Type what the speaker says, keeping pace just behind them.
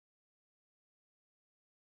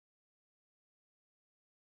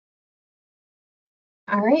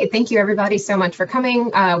All right, thank you everybody so much for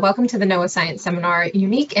coming. Welcome to the NOAA Science Seminar,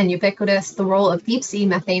 Unique and Ubiquitous, the Role of Deep Sea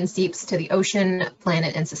Methane Seeps to the Ocean,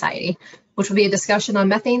 Planet, and Society, which will be a discussion on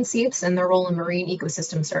methane seeps and their role in marine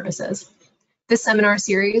ecosystem services. This seminar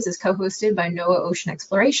series is co-hosted by NOAA Ocean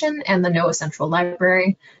Exploration and the NOAA Central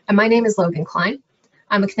Library, and my name is Logan Klein.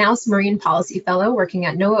 I'm a Knauss Marine Policy Fellow working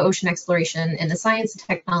at NOAA Ocean Exploration in the Science,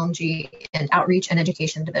 Technology, and Outreach and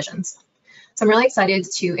Education divisions. So I'm really excited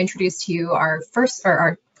to introduce to you our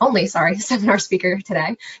only seminar speaker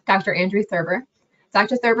today, Dr. Andrew Thurber.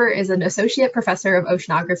 Dr. Thurber is an associate professor of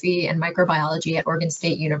oceanography and microbiology at Oregon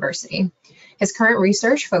State University. His current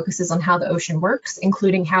research focuses on how the ocean works,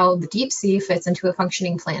 including how the deep sea fits into a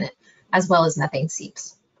functioning planet, as well as methane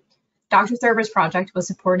seeps. Dr. Thurber's project was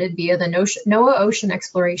supported via the NOAA Ocean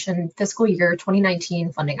Exploration Fiscal Year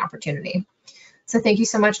 2019 funding opportunity. So thank you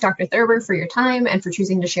so much, Dr. Thurber, for your time and for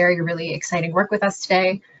choosing to share your really exciting work with us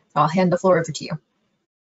today. So I'll hand the floor over to you.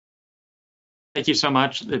 Thank you so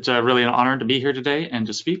much. It's really an honor to be here today and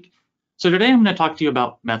to speak. So today I'm going to talk to you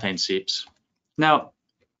about methane seeps. Now,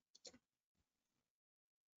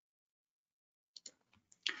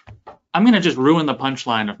 I'm going to just ruin the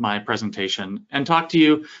punchline of my presentation and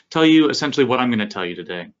tell you essentially what I'm going to tell you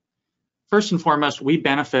today. First and foremost, we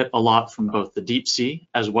benefit a lot from both the deep sea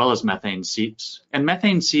as well as methane seeps. And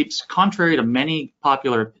methane seeps, contrary to many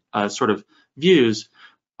popular sort of views,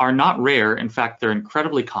 are not rare. In fact, they're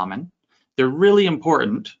incredibly common. They're really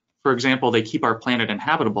important. For example, they keep our planet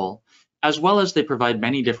inhabitable, as well as they provide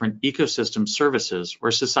many different ecosystem services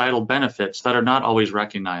or societal benefits that are not always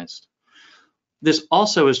recognized. This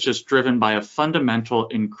also is just driven by a fundamental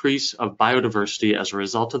increase of biodiversity as a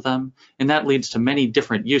result of them, and that leads to many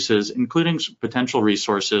different uses, including potential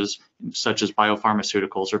resources such as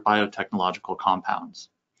biopharmaceuticals or biotechnological compounds.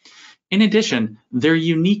 In addition, they're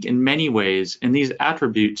unique in many ways, and these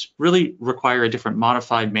attributes really require a different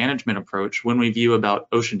modified management approach when we view about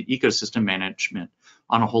ocean ecosystem management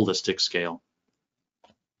on a holistic scale.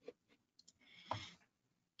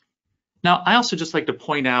 Now, I also just like to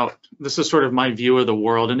point out, this is sort of my view of the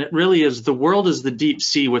world, and it really is, the world is the deep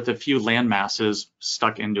sea with a few land masses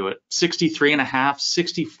stuck into it.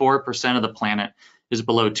 64% of the planet is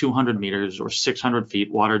below 200 meters or 600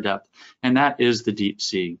 feet water depth, and that is the deep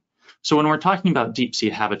sea. So when we're talking about deep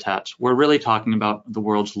sea habitats, we're really talking about the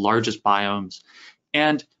world's largest biomes,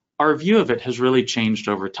 and our view of it has really changed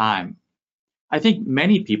over time. I think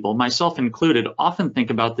many people, myself included, often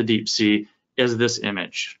think about the deep sea as this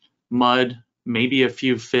image. Mud, maybe a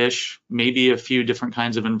few fish, maybe a few different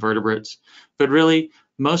kinds of invertebrates, but really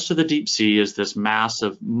most of the deep sea is this mass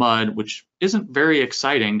of mud, which isn't very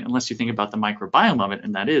exciting unless you think about the microbiome of it,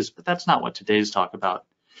 and that is, but that's not what today's talk about.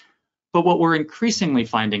 But what we're increasingly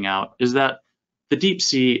finding out is that the deep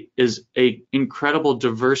sea is an incredible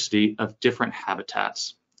diversity of different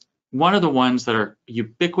habitats. One of the ones that are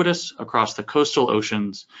ubiquitous across the coastal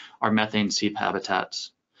oceans are methane seep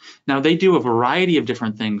habitats. Now, they do a variety of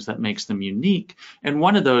different things that makes them unique, and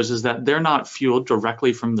one of those is that they're not fueled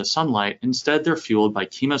directly from the sunlight. Instead, they're fueled by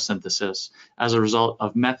chemosynthesis as a result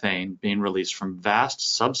of methane being released from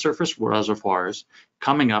vast subsurface reservoirs,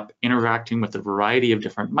 coming up, interacting with a variety of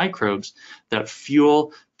different microbes that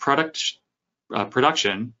fuel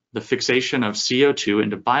production, the fixation of CO2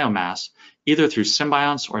 into biomass, either through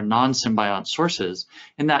symbionts or non-symbiont sources,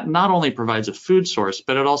 and that not only provides a food source,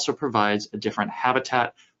 but it also provides a different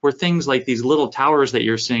habitat where things like these little towers that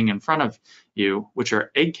you're seeing in front of you, which are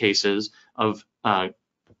egg cases of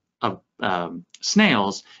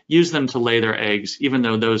snails, use them to lay their eggs, even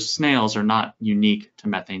though those snails are not unique to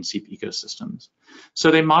methane seep ecosystems. So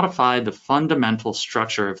they modify the fundamental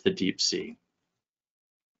structure of the deep sea.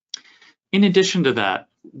 In addition to that,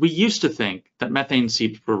 we used to think that methane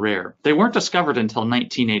seeps were rare. They weren't discovered until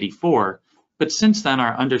 1984, but since then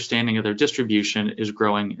our understanding of their distribution is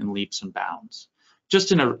growing in leaps and bounds.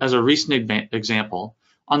 Just as a recent example,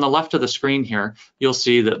 on the left of the screen here, you'll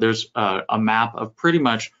see that there's a map of pretty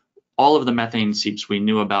much all of the methane seeps we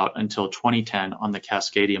knew about until 2010 on the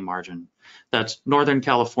Cascadia margin. That's Northern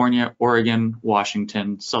California, Oregon,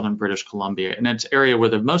 Washington, Southern British Columbia, and it's an area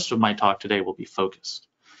where most of my talk today will be focused.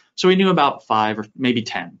 So we knew about 5 or maybe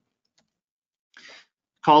 10.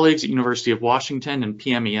 Colleagues at University of Washington and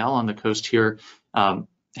PMEL on the coast here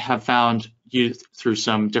have found through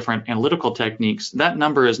some different analytical techniques, that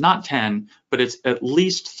number is not 10, but it's at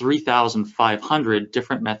least 3,500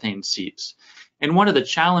 different methane seeps. And one of the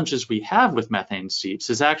challenges we have with methane seeps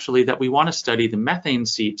is actually that we want to study the methane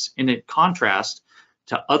seeps in contrast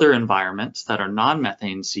to other environments that are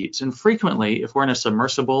non-methane seeps. And frequently, if we're in a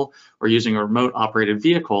submersible or using a remote operated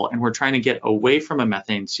vehicle and we're trying to get away from a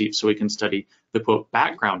methane seep so we can study the quote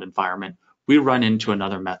background environment, we run into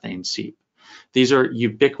another methane seep. These are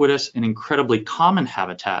ubiquitous and incredibly common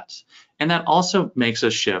habitats, and that also makes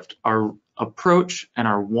us shift our approach and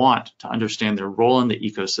our want to understand their role in the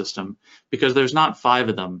ecosystem, because there's not 5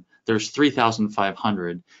 of them, there's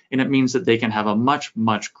 3,500, and it means that they can have a much,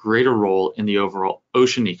 much greater role in the overall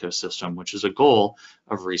ocean ecosystem, which is a goal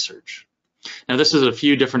of research. Now, this is a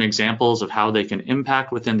few different examples of how they can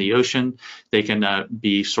impact within the ocean. They can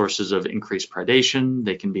be sources of increased predation.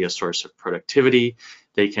 They can be a source of productivity.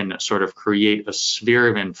 They can sort of create a sphere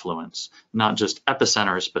of influence, not just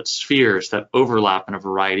epicenters, but spheres that overlap in a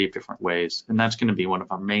variety of different ways. And that's going to be one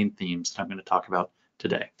of our main themes that I'm going to talk about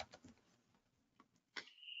today.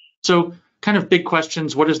 So, kind of big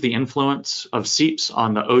questions. What is the influence of seeps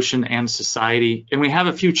on the ocean and society? And we have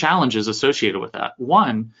a few challenges associated with that.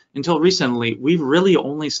 One, until recently, we've really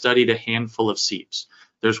only studied a handful of seeps.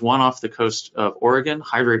 There's one off the coast of Oregon,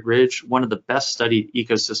 Hydrate Ridge, one of the best studied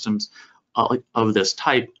ecosystems of this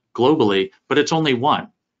type globally, but it's only one.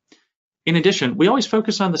 In addition, we always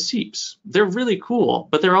focus on the seeps. They're really cool,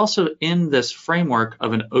 but they're also in this framework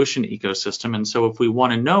of an ocean ecosystem. And so if we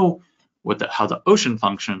want to know how the ocean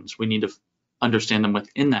functions, we need to understand them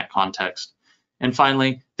within that context. And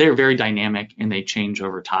finally, they're very dynamic and they change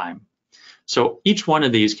over time. So each one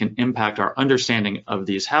of these can impact our understanding of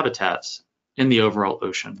these habitats in the overall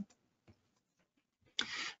ocean.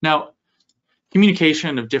 Now,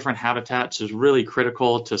 communication of different habitats is really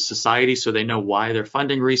critical to society, so they know why they're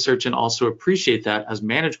funding research and also appreciate that as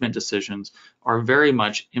management decisions are very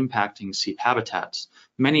much impacting seep habitats.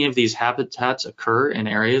 Many of these habitats occur in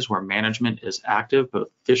areas where management is active, both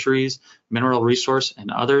fisheries, mineral resource,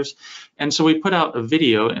 and others. And so we put out a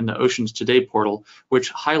video in the Oceans Today portal,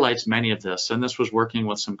 which highlights many of this. And this was working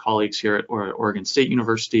with some colleagues here at Oregon State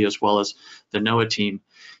University, as well as the NOAA team.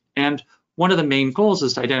 And one of the main goals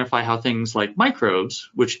is to identify how things like microbes,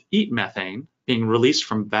 which eat methane, being released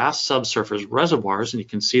from vast subsurface reservoirs, and you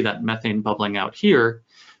can see that methane bubbling out here,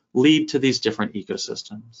 lead to these different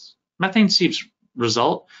ecosystems. Methane seeps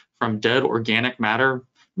result from dead organic matter,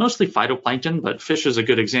 mostly phytoplankton, but fish is a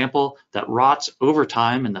good example, that rots over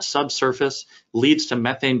time in the subsurface, leads to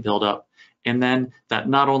methane buildup, and then that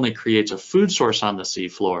not only creates a food source on the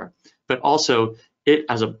seafloor, but also it,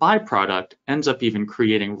 as a byproduct, ends up even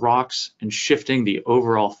creating rocks and shifting the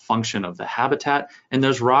overall function of the habitat. And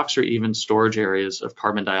those rocks are even storage areas of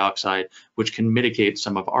carbon dioxide, which can mitigate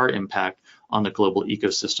some of our impact on the global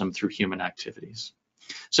ecosystem through human activities.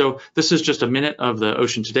 So this is just a minute of the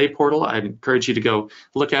Ocean Today portal. I'd encourage you to go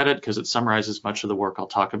look at it because it summarizes much of the work I'll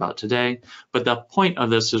talk about today. But the point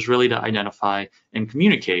of this is really to identify and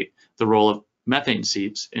communicate the role of methane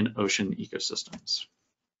seeps in ocean ecosystems.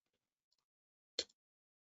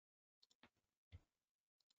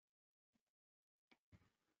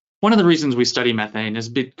 One of the reasons we study methane is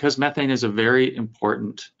because methane is a very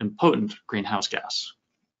important and potent greenhouse gas.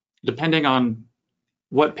 Depending on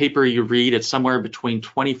what paper you read, it's somewhere between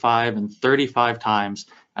 25 and 35 times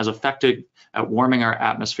as effective at warming our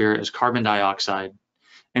atmosphere as carbon dioxide.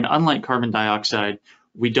 And unlike carbon dioxide,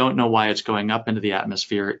 we don't know why it's going up into the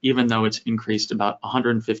atmosphere, even though it's increased about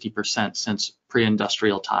 150% since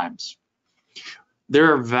pre-industrial times.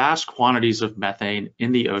 There are vast quantities of methane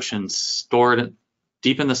in the ocean stored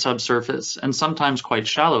deep in the subsurface and sometimes quite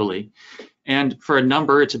shallowly. And for a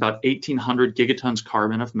number, it's about 1,800 gigatons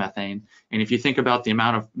carbon of methane. And if you think about the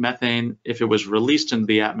amount of methane, if it was released into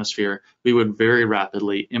the atmosphere, we would very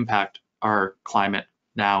rapidly impact our climate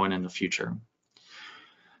now and in the future.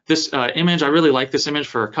 This image, I really like this image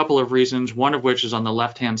for a couple of reasons, one of which is on the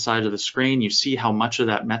left-hand side of the screen. You see how much of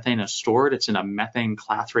that methane is stored. It's in a methane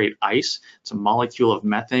clathrate ice. It's a molecule of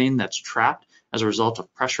methane that's trapped as a result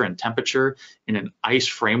of pressure and temperature in an ice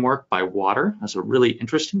framework by water. That's a really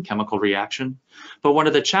interesting chemical reaction. But one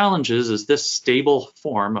of the challenges is this stable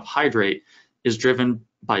form of hydrate is driven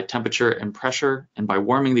by temperature and pressure, and by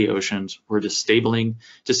warming the oceans, we're destabilizing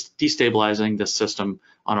this system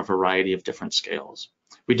on a variety of different scales.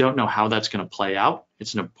 We don't know how that's going to play out.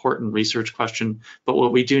 It's an important research question, but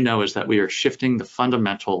what we do know is that we are shifting the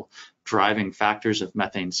fundamental driving factors of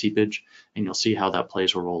methane seepage, and you'll see how that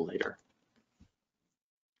plays a role later.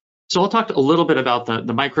 So I'll talk a little bit about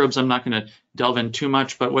the microbes. I'm not going to delve in too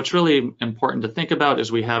much, but what's really important to think about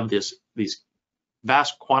is we have these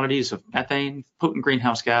vast quantities of methane, potent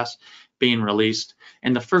greenhouse gas, being released.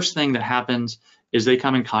 And the first thing that happens is they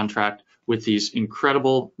come in contact with these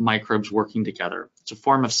incredible microbes working together. It's a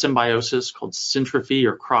form of symbiosis called syntrophy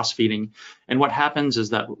or cross-feeding. And what happens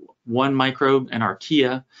is that one microbe, an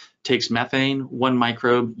archaea, takes methane, one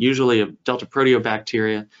microbe, usually a delta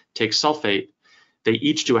proteobacteria, takes sulfate. They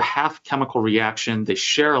each do a half chemical reaction, they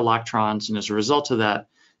share electrons, and as a result of that,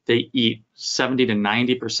 they eat 70 to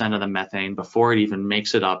 90% of the methane before it even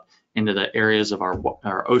makes it up into the areas of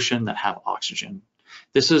our ocean that have oxygen.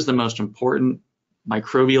 This is the most important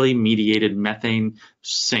microbially mediated methane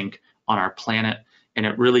sink on our planet, and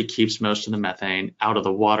it really keeps most of the methane out of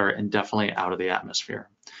the water and definitely out of the atmosphere.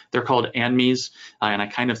 They're called anemones, and I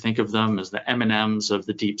kind of think of them as the M&Ms of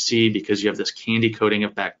the deep sea because you have this candy coating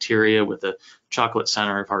of bacteria with the chocolate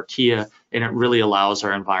center of archaea, and it really allows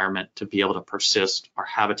our environment to be able to persist, our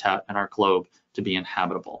habitat and our globe to be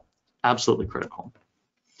inhabitable. Absolutely critical.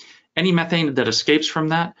 Any methane that escapes from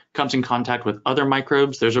that comes in contact with other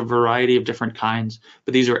microbes. There's a variety of different kinds,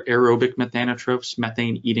 but these are aerobic methanotropes,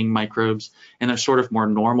 methane-eating microbes, and they're sort of more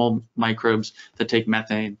normal microbes that take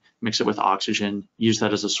methane, mix it with oxygen, use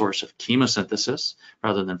that as a source of chemosynthesis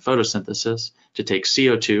rather than photosynthesis to take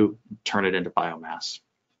CO2 and turn it into biomass.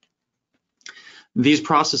 These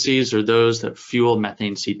processes are those that fuel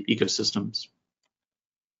methane seep ecosystems.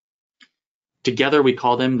 Together, we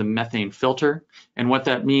call them the methane filter. And what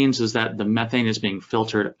that means is that the methane is being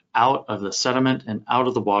filtered out of the sediment and out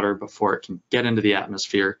of the water before it can get into the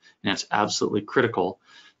atmosphere. And it's absolutely critical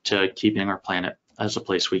to keeping our planet as a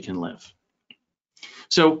place we can live.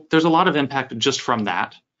 So there's a lot of impact just from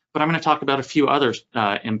that, but I'm going to talk about a few other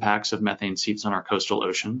impacts of methane seeps on our coastal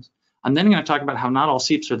oceans. I'm then going to talk about how not all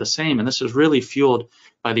seeps are the same. And this is really fueled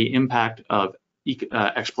by the impact of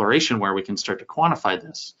exploration, where we can start to quantify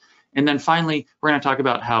this. And then finally, we're going to talk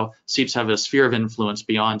about how seeps have a sphere of influence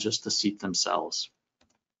beyond just the seep themselves.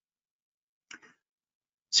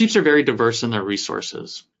 Seeps are very diverse in their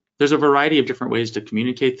resources. There's a variety of different ways to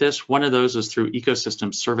communicate this. One of those is through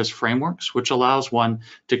ecosystem service frameworks, which allows one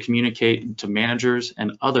to communicate to managers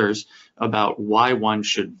and others about why one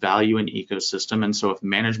should value an ecosystem. And so if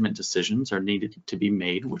management decisions are needed to be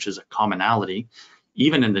made, which is a commonality,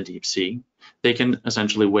 even in the deep sea, they can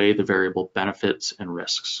essentially weigh the variable benefits and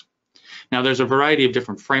risks. Now, there's a variety of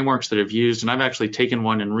different frameworks that I've used, and I've actually taken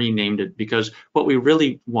one and renamed it because what we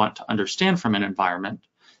really want to understand from an environment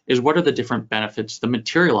is what are the different benefits, the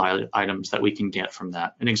material items that we can get from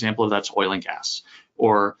that. An example of that's oil and gas,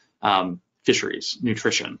 or fisheries,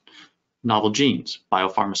 nutrition, novel genes,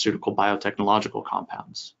 biopharmaceutical, biotechnological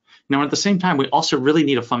compounds. Now, at the same time, we also really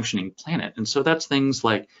need a functioning planet, and so that's things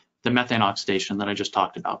like the methane oxidation that I just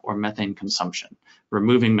talked about, or methane consumption,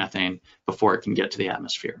 removing methane before it can get to the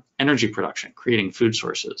atmosphere, energy production, creating food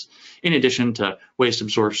sources, in addition to waste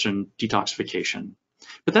absorption, detoxification.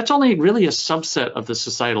 But that's only really a subset of the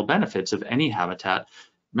societal benefits of any habitat.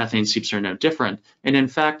 Methane seeps are no different. And in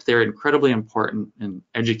fact, they're incredibly important in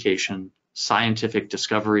education, scientific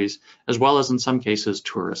discoveries, as well as in some cases,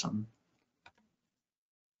 tourism.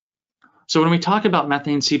 So when we talk about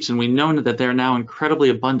methane seeps, and we know that they're now incredibly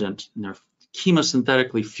abundant in their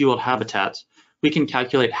chemosynthetically fueled habitats, we can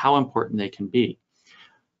calculate how important they can be.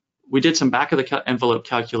 We did some back of the envelope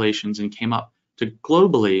calculations and came up to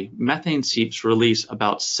globally, methane seeps release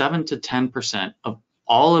about 7 to 10% of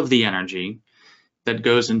all of the energy that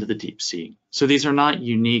goes into the deep sea. So these are not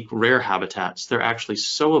unique, rare habitats. They're actually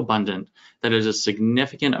so abundant that it is a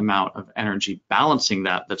significant amount of energy balancing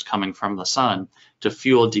that's coming from the sun to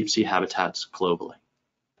fuel deep sea habitats globally.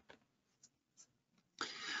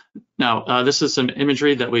 Now, this is some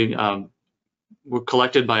imagery that we were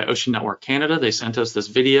collected by Ocean Network Canada. They sent us this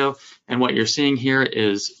video, and what you're seeing here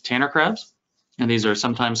is tanner crabs, and these are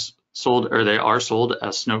sometimes sold, or they are sold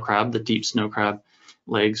as snow crab, the deep snow crab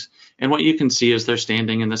legs. And what you can see is they're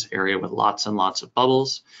standing in this area with lots and lots of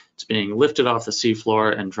bubbles. It's being lifted off the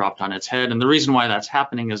seafloor and dropped on its head. And the reason why that's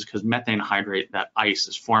happening is because methane hydrate, that ice,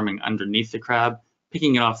 is forming underneath the crab,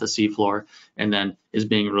 picking it off the seafloor, and then is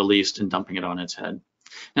being released and dumping it on its head.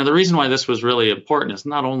 Now, the reason why this was really important is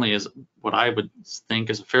not only is what I would think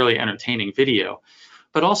is a fairly entertaining video,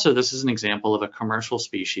 but also this is an example of a commercial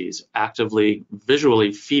species actively,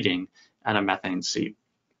 visually feeding at a methane seep.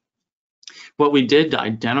 What we did to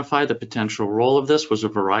identify the potential role of this was a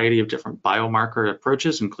variety of different biomarker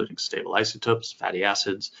approaches, including stable isotopes, fatty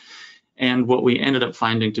acids. And what we ended up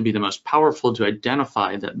finding to be the most powerful to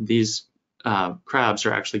identify that these crabs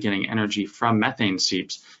are actually getting energy from methane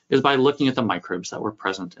seeps is by looking at the microbes that were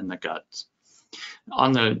present in the guts.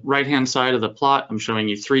 On the right-hand side of the plot, I'm showing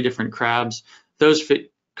you 3 different crabs. Those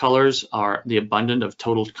colors are the abundant of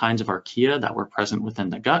total kinds of archaea that were present within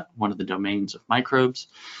the gut, one of the domains of microbes.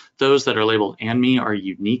 Those that are labeled ANME are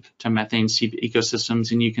unique to methane seep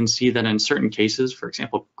ecosystems, and you can see that in certain cases, for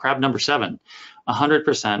example, crab number 7,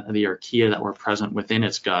 100% of the archaea that were present within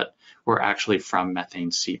its gut were actually from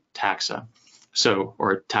methane seep taxa,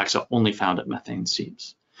 or taxa only found at methane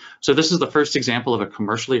seeps. So this is the first example of a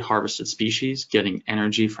commercially harvested species getting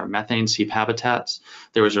energy from methane seep habitats.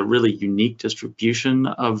 There was a really unique distribution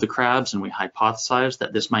of the crabs, and we hypothesized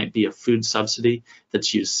that this might be a food subsidy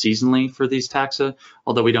that's used seasonally for these taxa,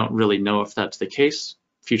 although we don't really know if that's the case.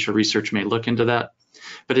 Future research may look into that.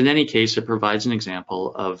 But in any case, it provides an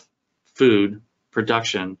example of food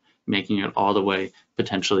production making it all the way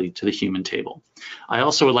potentially to the human table. I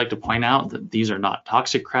also would like to point out that these are not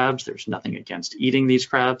toxic crabs. There's nothing against eating these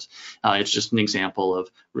crabs. It's just an example of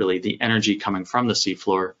really the energy coming from the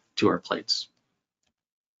seafloor to our plates.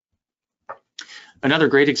 Another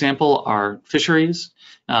great example are fisheries.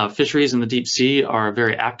 Fisheries in the deep sea are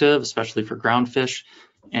very active, especially for ground fish.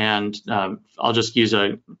 And I'll just use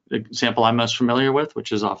an example I'm most familiar with,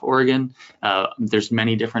 which is off Oregon. There's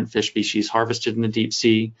many different fish species harvested in the deep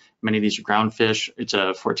sea. Many of these are ground fish. It's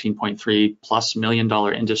a $14.3+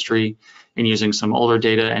 million industry. And using some older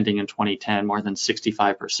data ending in 2010, more than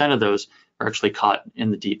 65% of those are actually caught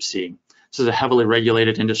in the deep sea. This is a heavily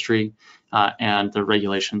regulated industry, and the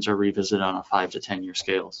regulations are revisited on a 5 to 10 year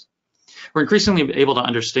scales. We're increasingly able to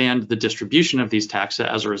understand the distribution of these taxa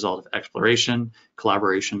as a result of exploration,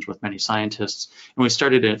 collaborations with many scientists, and we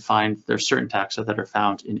started to find there are certain taxa that are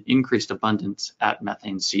found in increased abundance at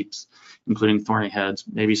methane seeps, including thorny heads,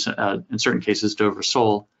 maybe in certain cases Dover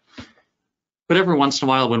sole. But every once in a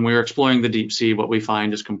while, when we're exploring the deep sea, what we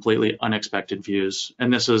find is completely unexpected views.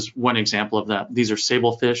 And this is one example of that. These are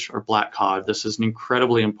sablefish or black cod. This is an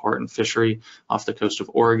incredibly important fishery off the coast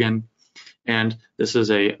of Oregon. And this is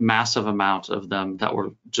a massive amount of them that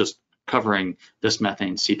were just covering this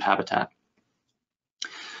methane seep habitat.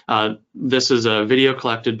 This is a video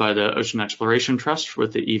collected by the Ocean Exploration Trust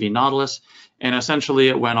with the EV Nautilus, and essentially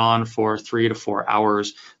it went on for 3 to 4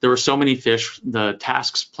 hours. There were so many fish, the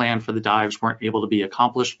tasks planned for the dives weren't able to be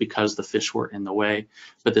accomplished because the fish were in the way,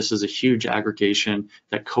 but this is a huge aggregation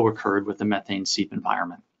that co-occurred with the methane seep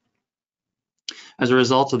environment. As a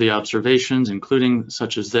result of the observations, including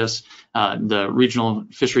such as this, the Regional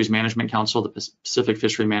Fisheries Management Council, the Pacific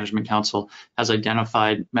Fishery Management Council, has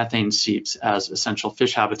identified methane seeps as essential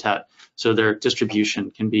fish habitat, so their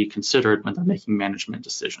distribution can be considered when they're making management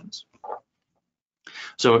decisions.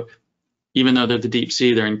 So even though they're the deep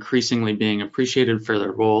sea, they're increasingly being appreciated for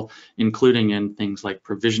their role, including in things like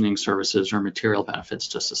provisioning services or material benefits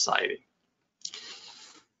to society.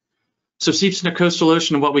 So seeps in a coastal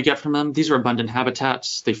ocean and what we get from them, these are abundant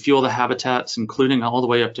habitats. They fuel the habitats, including all the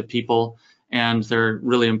way up to people, and they're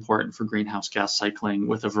really important for greenhouse gas cycling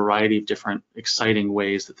with a variety of different exciting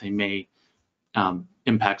ways that they may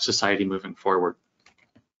impact society moving forward.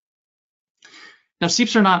 Now,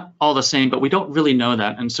 seeps are not all the same, but we don't really know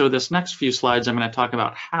that. And so this next few slides, I'm going to talk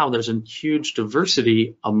about how there's a huge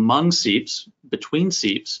diversity among seeps, between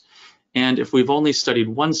seeps. And if we've only studied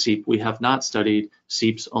one seep, we have not studied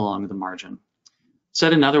seeps along the margin.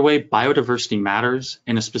 Said another way, biodiversity matters,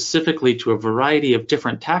 and specifically to a variety of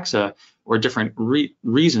different taxa or different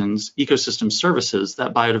reasons, ecosystem services,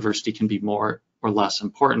 that biodiversity can be more or less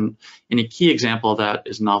important. And a key example of that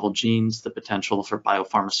is novel genes, the potential for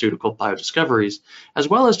biopharmaceutical biodiscoveries, as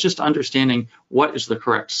well as just understanding what is the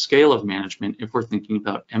correct scale of management if we're thinking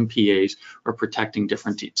about MPAs or protecting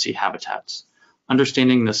different deep sea habitats.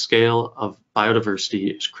 Understanding the scale of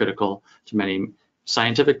biodiversity is critical to many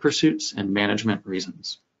scientific pursuits and management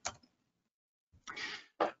reasons.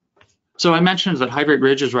 So I mentioned that Hydrate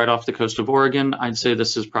Ridge is right off the coast of Oregon. I'd say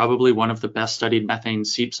this is probably one of the best studied methane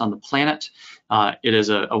seeps on the planet. It is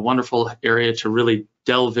a wonderful area to really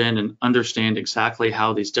delve in and understand exactly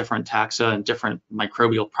how these different taxa and different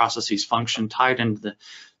microbial processes function, tied into the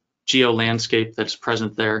geo-landscape that's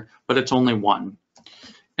present there, but it's only one.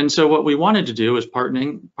 And so what we wanted to do is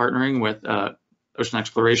partnering with Ocean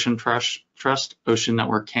Exploration Trust, Ocean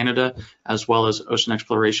Network Canada, as well as Ocean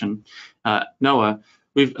Exploration NOAA.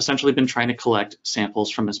 We've essentially been trying to collect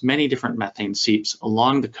samples from as many different methane seeps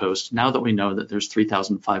along the coast, now that we know that there's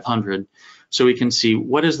 3,500, so we can see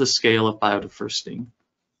what is the scale of biodiversity.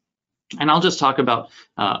 And I'll just talk about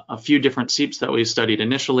a few different seeps that we studied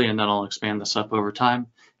initially, and then I'll expand this up over time.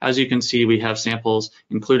 As you can see, we have samples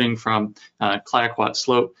including from Clayoquot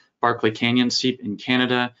Slope, Barkley Canyon Seep in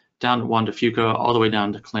Canada, down to Juan de Fuca, all the way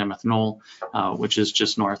down to Klamath Knoll, which is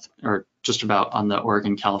just north, or just about on the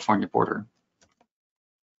Oregon-California border.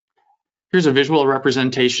 Here's a visual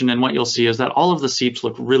representation, and what you'll see is that all of the seeps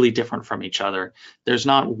look really different from each other. There's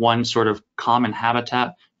not one sort of common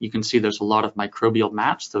habitat. You can see there's a lot of microbial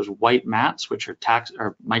mats, those white mats, which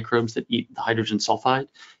are microbes that eat the hydrogen sulfide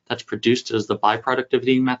that's produced as the byproduct of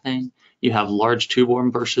eating methane. You have large tube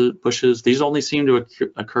worm bushes. These only seem to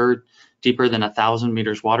occur deeper than 1,000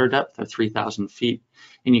 meters water depth or 3,000 feet.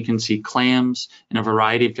 And you can see clams and a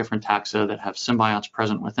variety of different taxa that have symbionts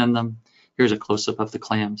present within them. Here's a close-up of the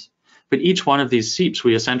clams. But each one of these seeps,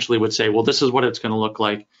 we essentially would say, well, this is what it's going to look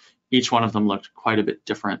like. Each one of them looked quite a bit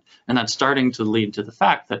different. And that's starting to lead to the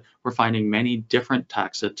fact that we're finding many different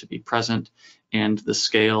taxa to be present, and the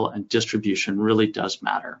scale and distribution really does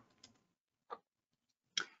matter.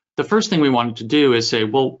 The first thing we wanted to do is say,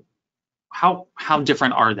 well, how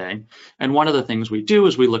different are they? And one of the things we do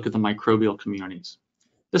is we look at the microbial communities.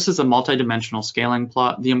 This is a multidimensional scaling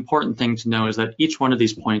plot. The important thing to know is that each one of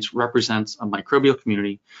these points represents a microbial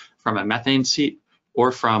community from a methane seep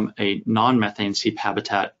or from a non-methane seep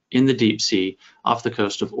habitat in the deep sea off the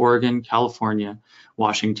coast of Oregon, California,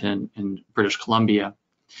 Washington, and British Columbia.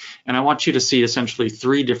 And I want you to see essentially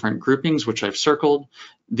 3 different groupings, which I've circled.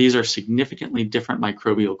 These are significantly different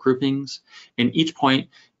microbial groupings, and each point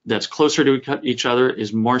that's closer to each other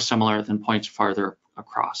is more similar than points farther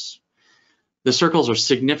across. The circles are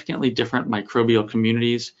significantly different microbial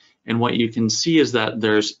communities, and what you can see is that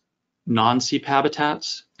there's non-seep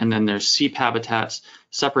habitats, and then there's seep habitats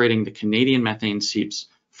separating the Canadian methane seeps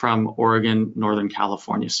from Oregon, Northern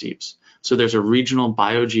California seeps. So there's a regional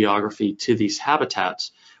biogeography to these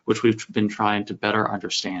habitats, which we've been trying to better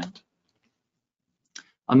understand.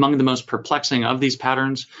 Among the most perplexing of these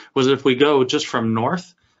patterns was if we go just from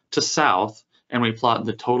north to south and we plot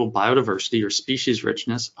the total biodiversity or species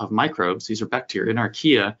richness of microbes, these are bacteria and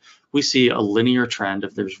archaea, we see a linear trend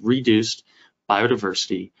of there's reduced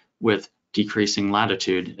biodiversity with decreasing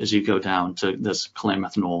latitude as you go down to this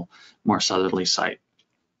Klamath-Knoll more southerly site.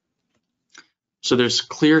 So there's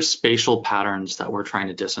clear spatial patterns that we're trying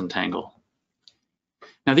to disentangle.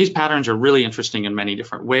 Now these patterns are really interesting in many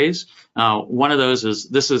different ways. One of those is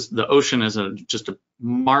the ocean is just a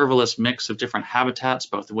marvelous mix of different habitats,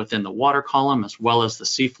 both within the water column as well as the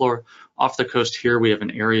seafloor. Off the coast here, we have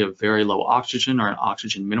an area of very low oxygen or an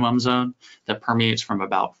oxygen minimum zone that permeates from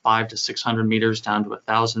about 500 to 600 meters down to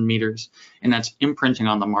 1,000 meters. And that's imprinting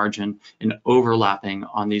on the margin and overlapping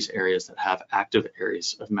on these areas that have active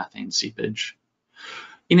areas of methane seepage.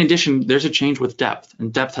 In addition, there's a change with depth,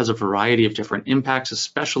 and depth has a variety of different impacts,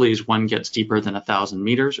 especially as one gets deeper than 1,000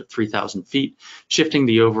 meters or 3,000 feet, shifting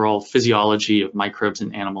the overall physiology of microbes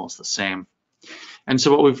and animals the same. And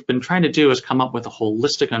so what we've been trying to do is come up with a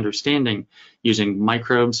holistic understanding using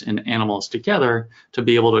microbes and animals together to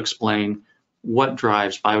be able to explain what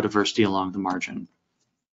drives biodiversity along the margin.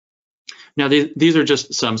 Now, these are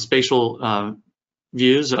just some spatial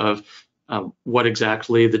views of what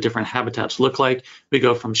exactly the different habitats look like. We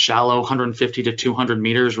go from shallow 150 to 200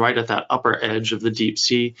 meters right at that upper edge of the deep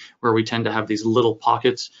sea, where we tend to have these little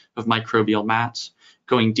pockets of microbial mats.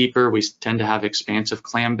 Going deeper, we tend to have expansive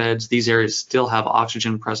clam beds. These areas still have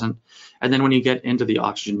oxygen present. And then when you get into the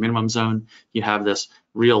oxygen minimum zone, you have this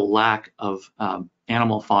real lack of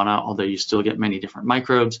animal fauna, although you still get many different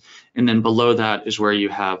microbes. And then below that is where you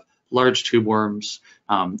have large tube worms,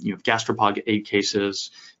 you have gastropod egg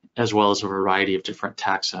cases, as well as a variety of different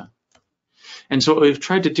taxa. And so what we've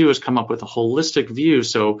tried to do is come up with a holistic view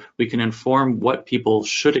so we can inform what people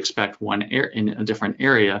should expect in a different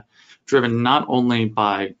area, driven not only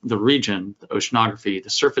by the region, the oceanography, the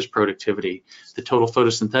surface productivity, the total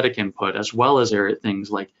photosynthetic input, as well as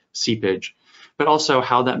things like seepage, but also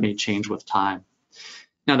how that may change with time.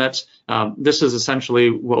 Now this is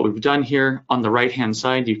essentially what we've done here. On the right-hand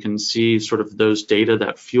side, you can see sort of those data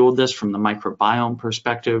that fueled this from the microbiome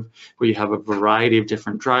perspective, where you have a variety of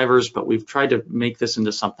different drivers, but we've tried to make this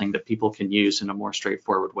into something that people can use in a more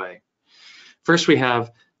straightforward way. First, we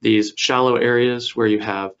have these shallow areas where you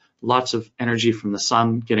have lots of energy from the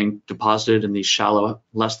sun getting deposited in these shallow,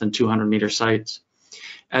 less than 200 meter sites.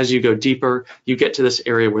 As you go deeper, you get to this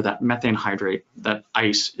area where that methane hydrate, that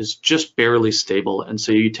ice, is just barely stable. And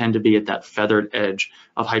so you tend to be at that feathered edge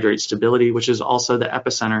of hydrate stability, which is also the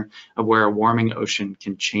epicenter of where a warming ocean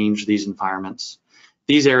can change these environments.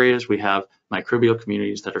 These areas, we have microbial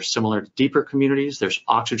communities that are similar to deeper communities. There's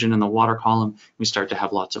oxygen in the water column. We start to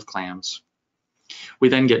have lots of clams. We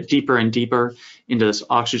then get deeper and deeper into this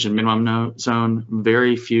oxygen minimum zone.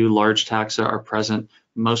 Very few large taxa are present,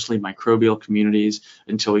 mostly microbial communities,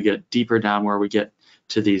 until we get deeper down where we get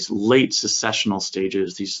to these late successional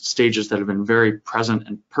stages, these stages that have been very present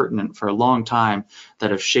and pertinent for a long time,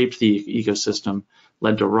 that have shaped the ecosystem,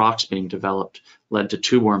 led to rocks being developed, led to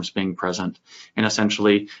tube worms being present. And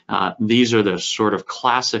essentially, these are the sort of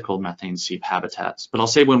classical methane seep habitats. But I'll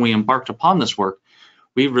say when we embarked upon this work,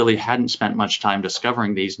 we really hadn't spent much time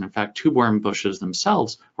discovering these. And in fact, tube worm bushes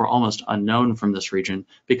themselves were almost unknown from this region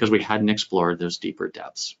because we hadn't explored those deeper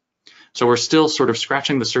depths. So we're still sort of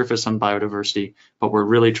scratching the surface on biodiversity, but we're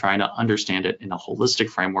really trying to understand it in a holistic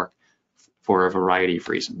framework for a variety of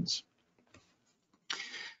reasons.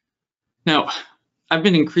 Now, I've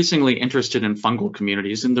been increasingly interested in fungal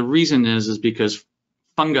communities, and the reason is because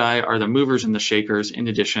fungi are the movers and the shakers in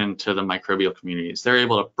addition to the microbial communities. They're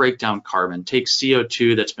able to break down carbon, take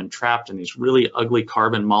CO2 that's been trapped in these really ugly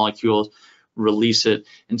carbon molecules, release it,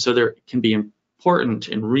 and so there can be important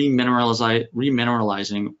in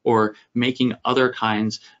remineralizing or making other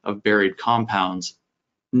kinds of buried compounds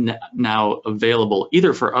now available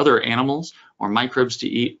either for other animals or microbes to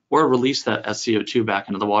eat, or release that as CO2 back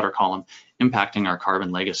into the water column, impacting our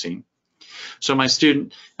carbon legacy. So my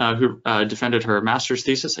student who defended her master's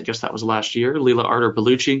thesis, I guess that was last year, Leila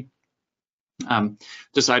Arter-Bellucci,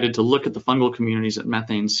 decided to look at the fungal communities at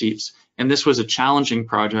methane seeps. And this was a challenging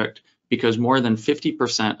project because more than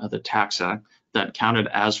 50% of the taxa that counted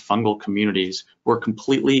as fungal communities were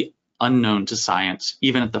completely unknown to science,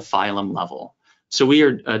 even at the phylum level. So we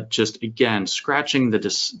are just, again, scratching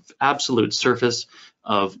the absolute surface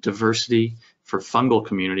of diversity for fungal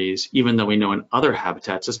communities, even though we know in other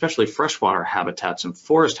habitats, especially freshwater habitats and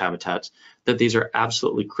forest habitats, that these are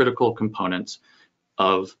absolutely critical components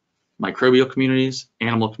of microbial communities,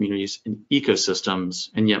 animal communities, and ecosystems,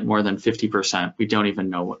 and yet more than 50%, we don't even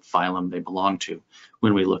know what phylum they belong to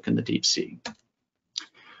when we look in the deep sea.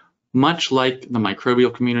 Much like the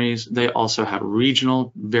microbial communities, they also have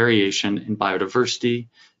regional variation in biodiversity.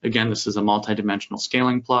 Again, this is a multidimensional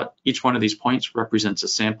scaling plot. Each one of these points represents a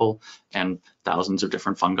sample and thousands of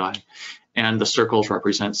different fungi. And the circles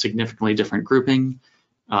represent significantly different grouping.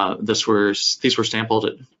 These were sampled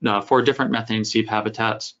at 4 different methane seep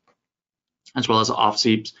habitats, as well as off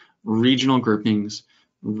seeps. Regional groupings,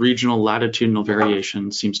 regional latitudinal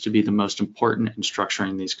variation seems to be the most important in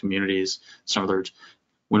structuring these communities. So in other words,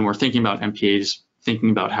 when we're thinking about MPAs, thinking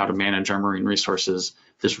about how to manage our marine resources,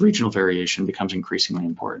 this regional variation becomes increasingly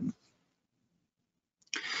important.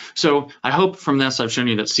 So I hope from this I've shown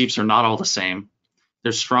you that seeps are not all the same.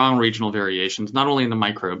 There's strong regional variations, not only in the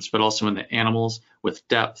microbes, but also in the animals with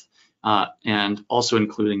depth, and also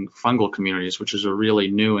including fungal communities, which is a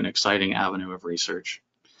really new and exciting avenue of research.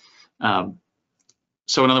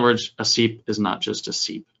 So in other words, a seep is not just a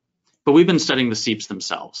seep, but we've been studying the seeps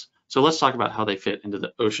themselves. So let's talk about how they fit into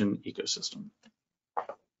the ocean ecosystem.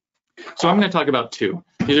 So I'm going to talk about 2.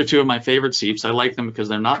 These are 2 of my favorite seeps. I like them because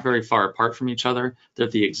they're not very far apart from each other. They're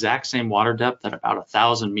at the exact same water depth at about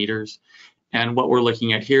 1,000 meters. And what we're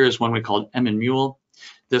looking at here is one we called Mule.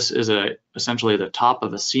 This is essentially the top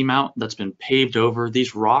of a seamount that's been paved over.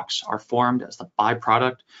 These rocks are formed as the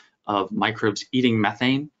byproduct of microbes eating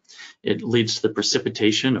methane. It leads to the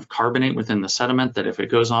precipitation of carbonate within the sediment that if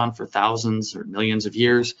it goes on for thousands or millions of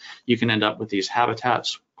years, you can end up with these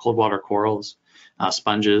habitats. Cold water corals,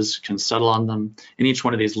 sponges can settle on them. In each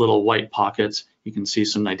one of these little white pockets, you can see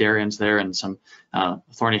some cnidarians there and some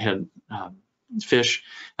thorny head fish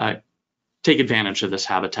take advantage of this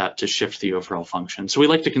habitat to shift the overall function. So we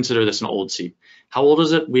like to consider this an old seep. How old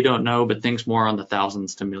is it? We don't know, but things more on the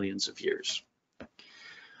thousands to millions of years.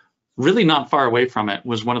 Really not far away from it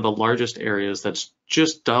was one of the largest areas that's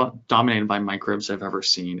just dominated by microbes I've ever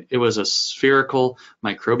seen. It was a spherical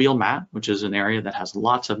microbial mat, which is an area that has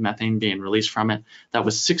lots of methane being released from it, that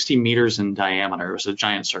was 60 meters in diameter. It was a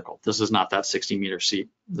giant circle. This is not that 60-meter seep.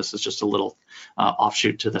 This is just a little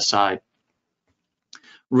offshoot to the side.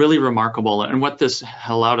 Really remarkable. And what this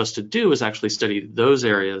allowed us to do is actually study those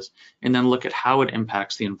areas and then look at how it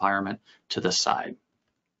impacts the environment to the side.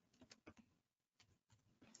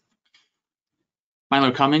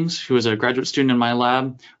 Milo Cummings, who was a graduate student in my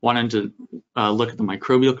lab, wanted to look at the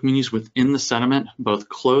microbial communities within the sediment, both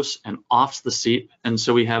close and off the seep. And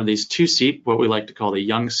so we have these 2 seep, what we like to call the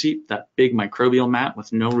young seep, that big microbial mat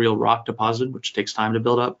with no real rock deposit, which takes time to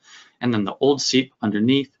build up, and then the old seep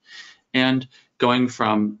underneath. And going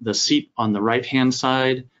from the seep on the right-hand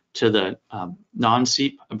side to the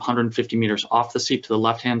non-seep, 150 meters off the seep to the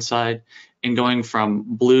left-hand side, and going from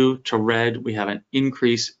blue to red, we have an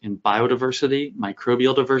increase in biodiversity,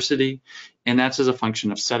 microbial diversity, and that's as a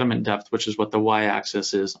function of sediment depth, which is what the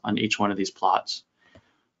y-axis is on each one of these plots.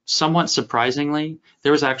 Somewhat surprisingly,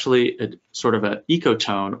 there was actually a sort of an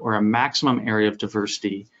ecotone or a maximum area of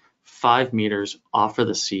diversity 5 meters off of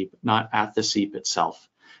the seep, not at the seep itself,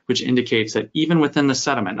 which indicates that even within the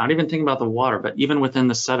sediment, not even thinking about the water, but even within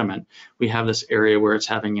the sediment, we have this area where it's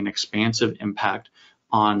having an expansive impact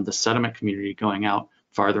on the sediment community going out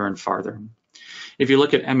farther and farther. If you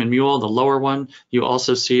look at Mule, the lower one, you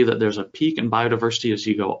also see that there's a peak in biodiversity as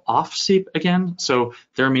you go off seep again. So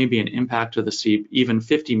there may be an impact to the seep even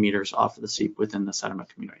 50 meters off of the seep within the sediment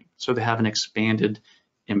community. So they have an expanded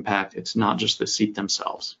impact. It's not just the seep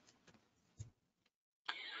themselves.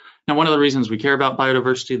 Now, one of the reasons we care about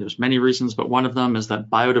biodiversity, there's many reasons, but one of them is that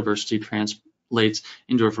biodiversity translates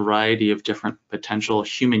into a variety of different potential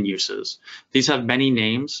human uses. These have many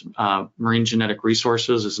names. Marine genetic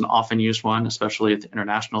resources is an often used one, especially at the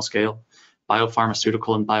international scale.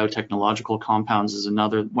 Biopharmaceutical and biotechnological compounds is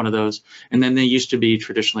another one of those. And then they used to be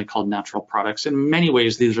traditionally called natural products. In many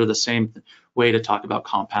ways, these are the same way to talk about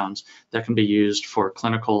compounds that can be used for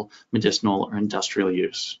clinical, medicinal, or industrial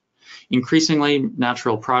use. Increasingly,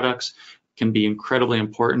 natural products can be incredibly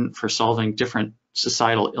important for solving different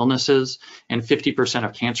societal illnesses, and 50%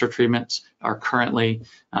 of cancer treatments are currently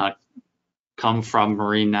come from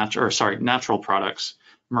natural products.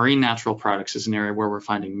 Marine natural products is an area where we're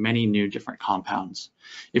finding many new different compounds.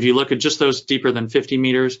 If you look at just those deeper than 50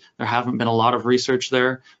 meters, there haven't been a lot of research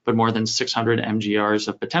there, but more than 600 MGRs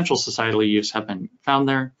of potential societal use have been found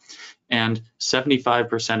there. And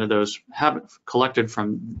 75% of those collected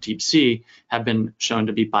from deep sea have been shown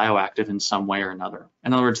to be bioactive in some way or another.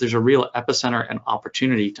 In other words, there's a real epicenter and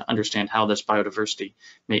opportunity to understand how this biodiversity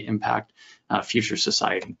may impact future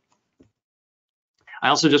society. I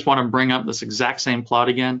also just want to bring up this exact same plot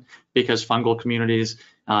again, because fungal communities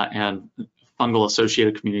and fungal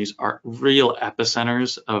associated communities are real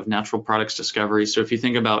epicenters of natural products discovery. So if you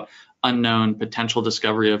think about unknown potential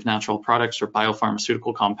discovery of natural products or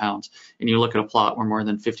biopharmaceutical compounds, and you look at a plot where more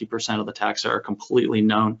than 50% of the taxa are completely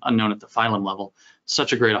unknown at the phylum level,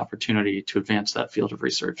 such a great opportunity to advance that field of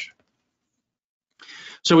research.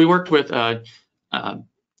 So we worked with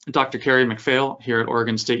Dr. Carrie McPhail here at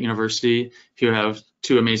Oregon State University, who have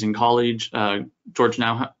two amazing colleagues, George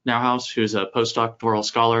Nauhaus, who's a postdoctoral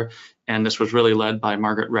scholar, and this was really led by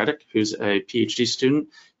Margaret Reddick, who's a PhD student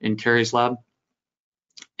in Carrie's lab.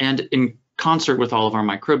 And in concert with all of our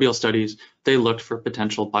microbial studies, they looked for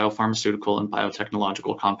potential biopharmaceutical and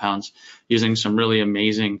biotechnological compounds using some really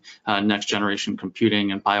amazing next generation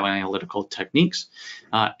computing and bioanalytical techniques.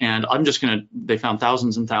 And I'm just they found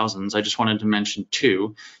thousands and thousands. I just wanted to mention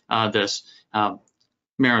two, this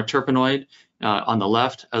meroterpenoid on the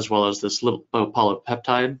left, as well as this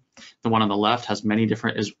lipopolipeptide. The one on the left has many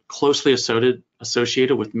different, is closely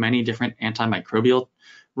associated with many different antimicrobial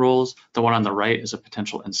roles. The one on the right is a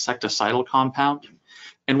potential insecticidal compound.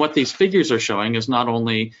 And what these figures are showing is not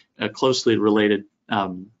only a closely related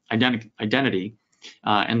identity,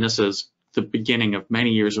 and this is the beginning of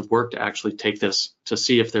many years of work to actually take this to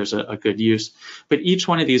see if there's a good use, but each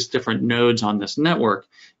one of these different nodes on this network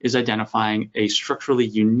is identifying a structurally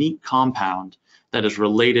unique compound that is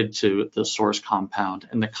related to the source compound.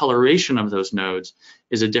 And the coloration of those nodes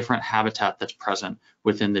is a different habitat that's present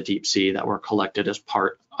within the deep sea that were collected as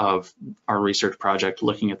part of our research project,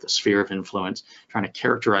 looking at the sphere of influence, trying to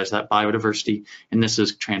characterize that biodiversity. And this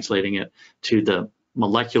is translating it to the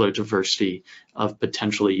molecular diversity of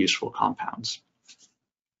potentially useful compounds.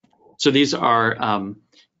 So these are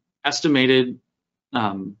estimated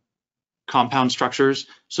compound structures.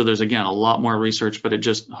 So there's, again, a lot more research, but it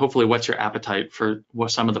just hopefully whets your appetite for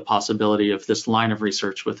what some of the possibility of this line of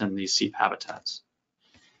research within these seep habitats.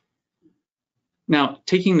 Now,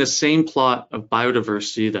 taking the same plot of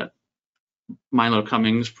biodiversity that Milo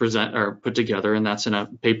Cummings put together, and that's in a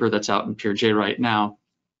paper that's out in PeerJ right now,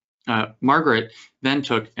 Margaret then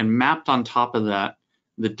took and mapped on top of that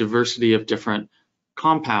the diversity of different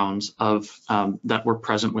compounds that were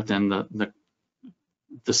present within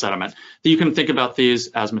the sediment. You can think about these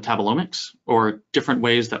as metabolomics, or different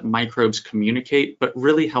ways that microbes communicate, but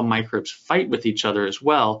really how microbes fight with each other as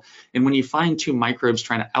well. And when you find two microbes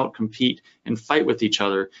trying to outcompete and fight with each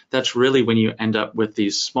other, that's really when you end up with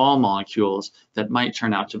these small molecules that might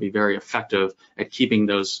turn out to be very effective at keeping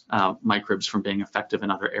those microbes from being effective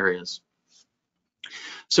in other areas.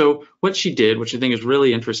 So what she did, which I think is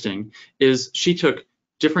really interesting, is she took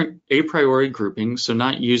different a priori groupings, so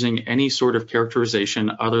not using any sort of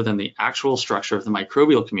characterization other than the actual structure of the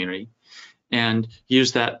microbial community, and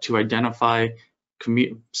used that to identify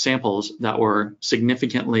samples that were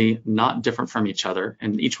significantly not different from each other,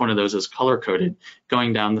 and each one of those is color-coded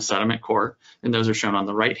going down the sediment core, and those are shown on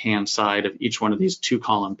the right-hand side of each one of these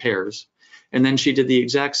two-column pairs. And then she did the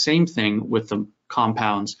exact same thing with the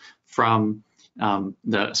compounds from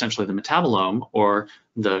essentially the metabolome, or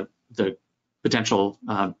the potential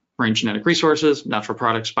marine genetic resources, natural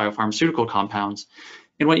products, biopharmaceutical compounds.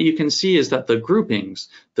 And what you can see is that the groupings,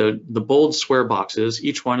 the bold square boxes,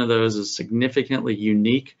 each one of those is a significantly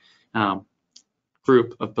unique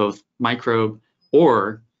group of both microbe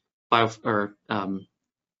or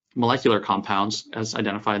molecular compounds as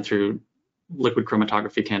identified through liquid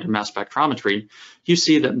chromatography, tandem mass spectrometry. You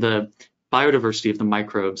see that the biodiversity of the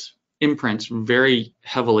microbes imprints very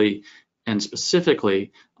heavily and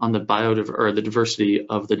specifically on the diversity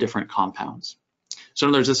of the different compounds. So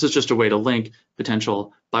in other words, this is just a way to link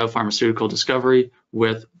potential biopharmaceutical discovery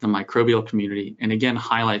with the microbial community, and again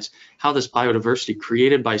highlights how this biodiversity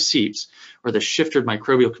created by seeps, or the shifted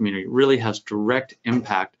microbial community, really has direct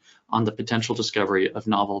impact on the potential discovery of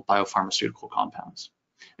novel biopharmaceutical compounds.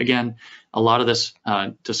 Again, a lot of this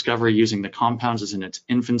discovery using the compounds is in its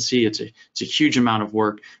infancy. It's a huge amount of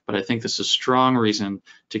work, but I think this is a strong reason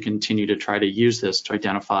to continue to try to use this to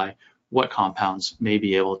identify what compounds may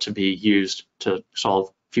be able to be used to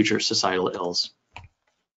solve future societal ills.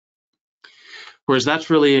 Whereas that's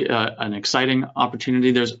really an exciting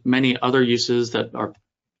opportunity, there's many other uses that are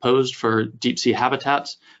posed for deep sea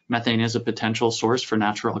habitats. Methane is a potential source for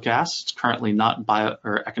natural gas. It's currently not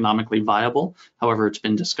economically viable. However, it's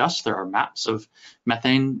been discussed. There are maps of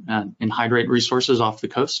methane anhydrite resources off the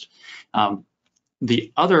coast.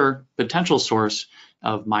 The other potential source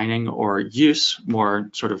of mining or use, more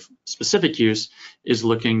sort of specific use, is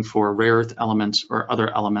looking for rare earth elements or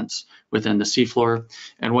other elements within the seafloor.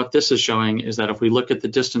 And what this is showing is that if we look at the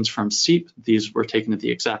distance from seep, these were taken at the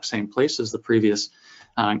exact same place as the previous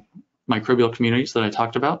microbial communities that I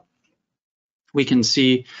talked about. We can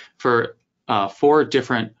see for 4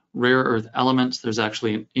 different rare earth elements, there's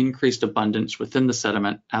actually an increased abundance within the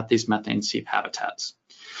sediment at these methane seep habitats.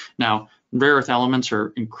 Now, rare earth elements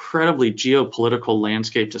are incredibly geopolitical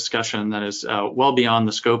landscape discussion that is well beyond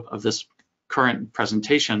the scope of this current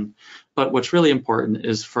presentation. But what's really important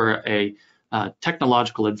is for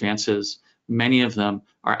technological advances, many of them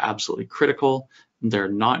are absolutely critical. They're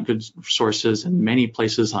not good sources in many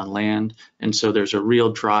places on land, and so there's a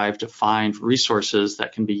real drive to find resources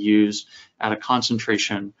that can be used at a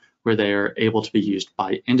concentration where they are able to be used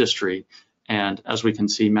by industry. And as we can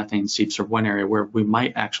see, methane seeps are one area where we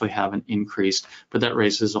might actually have an increase, but that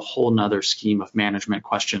raises a whole nother scheme of management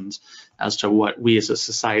questions as to what we as a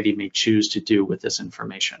society may choose to do with this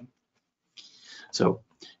information. So,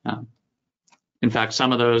 in fact,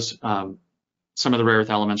 some of the rare earth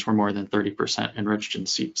elements were more than 30% enriched in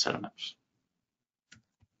seep sediments.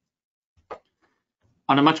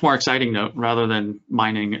 On a much more exciting note, rather than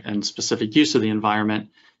mining and specific use of the environment,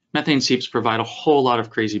 methane seeps provide a whole lot of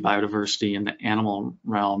crazy biodiversity in the animal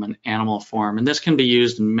realm and animal form, and this can be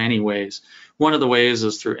used in many ways. One of the ways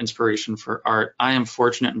is through inspiration for art. I am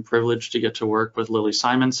fortunate and privileged to get to work with Lily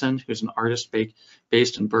Simonson, who's an artist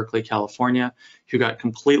based in Berkeley, California, who got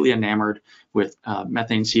completely enamored with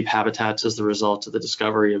methane seep habitats as the result of the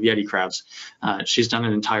discovery of Yeti crabs. She's done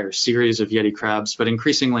an entire series of Yeti crabs, but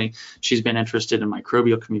increasingly she's been interested in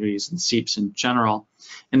microbial communities and seeps in general.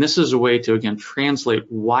 And this is a way to, again, translate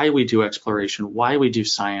why we do exploration, why we do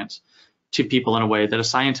science, to people in a way that a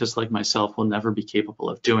scientist like myself will never be capable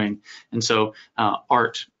of doing. And so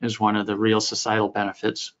art is one of the real societal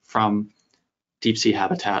benefits from deep sea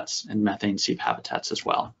habitats and methane seep habitats as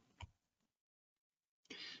well.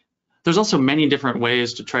 There's also many different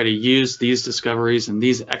ways to try to use these discoveries and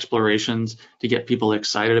these explorations to get people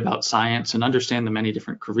excited about science and understand the many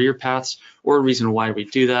different career paths or a reason why we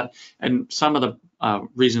do that. And some of the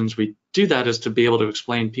reasons we do that is to be able to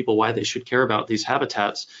explain people why they should care about these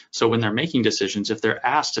habitats. So when they're making decisions, if they're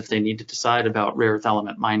asked if they need to decide about rare earth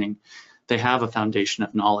element mining, they have a foundation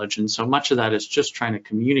of knowledge. And so much of that is just trying to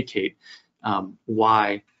communicate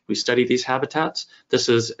why we study these habitats. This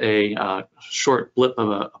is a short blip of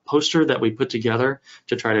a poster that we put together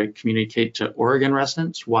to try to communicate to Oregon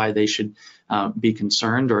residents why they should be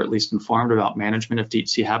concerned or at least informed about management of deep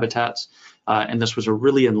sea habitats. And this was a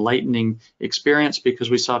really enlightening experience because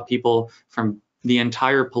we saw people from the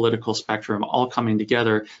entire political spectrum all coming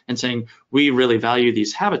together and saying, we really value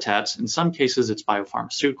these habitats. In some cases, it's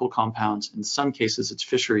biopharmaceutical compounds. In some cases, it's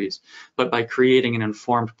fisheries. But by creating an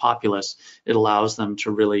informed populace, it allows them to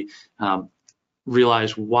really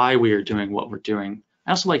realize why we are doing what we're doing. I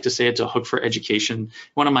also like to say it's a hook for education.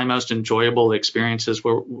 One of my most enjoyable experiences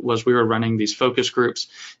was we were running these focus groups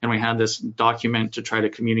and we had this document to try to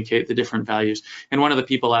communicate the different values. And one of the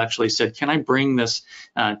people actually said, can I bring this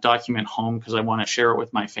document home because I want to share it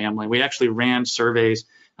with my family? We actually ran surveys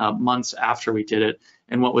months after we did it.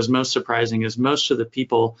 And what was most surprising is most of the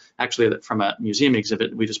people, actually from a museum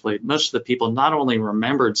exhibit we displayed, most of the people not only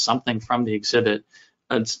remembered something from the exhibit,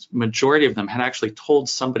 a majority of them had actually told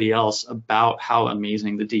somebody else about how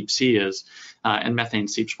amazing the deep sea is, and methane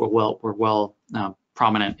seeps were well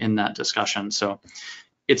prominent in that discussion. So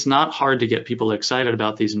it's not hard to get people excited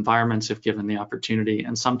about these environments if given the opportunity,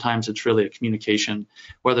 and sometimes it's really a communication,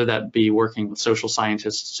 whether that be working with social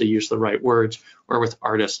scientists to use the right words or with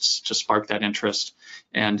artists to spark that interest.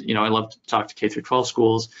 And I love to talk to K through 12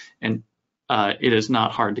 schools, and it is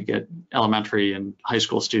not hard to get elementary and high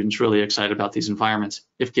school students really excited about these environments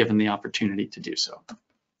if given the opportunity to do so.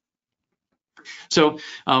 So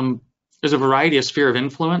there's a variety of sphere of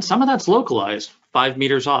influence. Some of that's localized, 5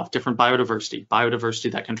 meters off, different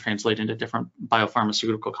biodiversity that can translate into different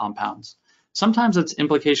biopharmaceutical compounds. Sometimes it's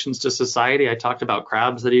implications to society. I talked about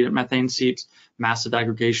crabs that eat methane seeps, massive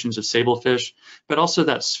aggregations of sablefish, but also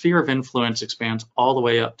that sphere of influence expands all the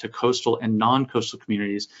way up to coastal and non-coastal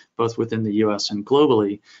communities, both within the US and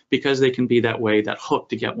globally, because they can be that way, that hook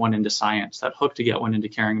to get one into science, that hook to get one into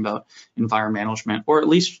caring about environmental management, or at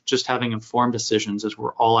least just having informed decisions as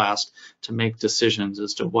we're all asked to make decisions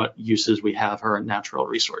as to what uses we have for our natural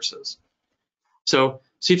resources. So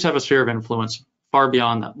seeps have a sphere of influence far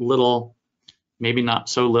beyond that little, maybe not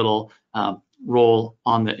so little, role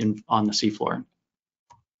on the seafloor.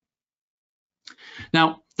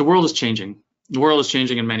 Now, the world is changing. The world is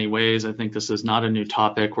changing in many ways. I think this is not a new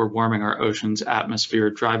topic. We're warming our oceans, atmosphere,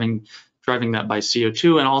 driving that by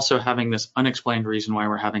CO2, and also having this unexplained reason why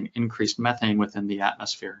we're having increased methane within the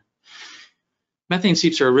atmosphere. Methane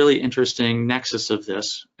seeps are a really interesting nexus of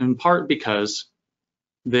this, in part because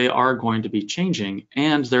they are going to be changing,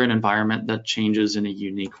 and they're an environment that changes in a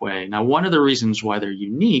unique way. Now, one of the reasons why they're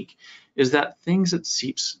unique is that things at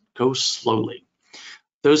seeps go slowly.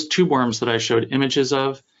 Those tube worms that I showed images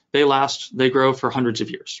of, they grow for hundreds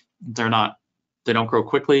of years. They don't grow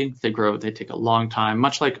quickly, they take a long time,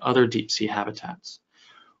 much like other deep sea habitats.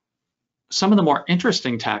 Some of the more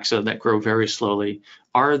interesting taxa that grow very slowly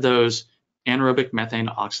are those anaerobic methane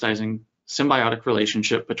oxidizing symbiotic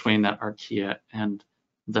relationship between that archaea and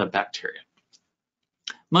the bacteria.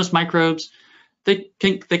 Most microbes, they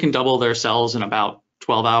can double their cells in about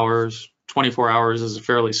 12 hours, 24 hours is a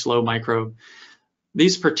fairly slow microbe.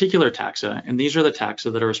 These particular taxa, and these are the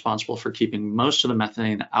taxa that are responsible for keeping most of the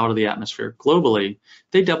methane out of the atmosphere globally,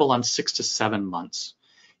 they double on 6 to 7 months.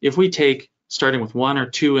 If we take, starting with 1 or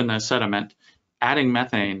 2 in the sediment, adding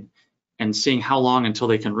methane, and seeing how long until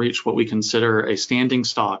they can reach what we consider a standing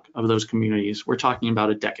stock of those communities, we're talking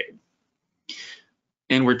about a decade.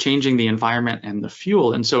 And we're changing the environment and the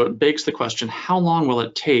fuel. And so it begs the question, how long will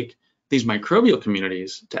it take these microbial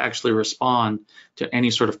communities to actually respond to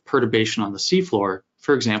any sort of perturbation on the seafloor,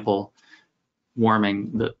 for example,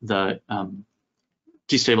 warming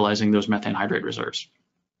destabilizing those methane hydrate reserves?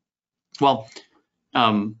 Well,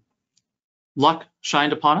 luck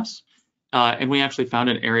shined upon us, and we actually found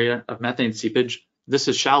an area of methane seepage. This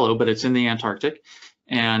is shallow, but it's in the Antarctic,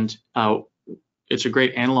 and it's a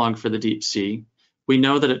great analog for the deep sea. We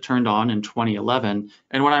know that it turned on in 2011,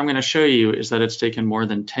 and what I'm going to show you is that it's taken more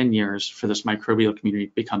than 10 years for this microbial community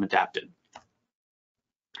to become adapted.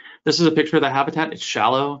 This is a picture of the habitat. It's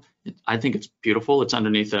shallow. I think it's beautiful. It's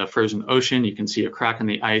underneath a frozen ocean. You can see a crack in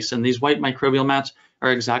the ice, and these white microbial mats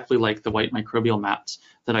are exactly like the white microbial mats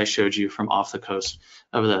that I showed you from off the coast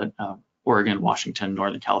of the Oregon, Washington,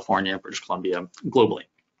 Northern California, British Columbia, globally.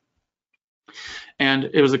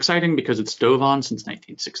 And it was exciting because it's dove on since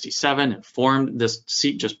 1967. It formed, this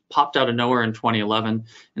seep just popped out of nowhere in 2011.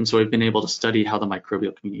 And so we've been able to study how the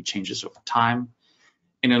microbial community changes over time.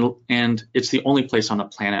 And it's the only place on the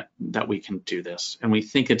planet that we can do this. And we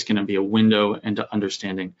think it's going to be a window into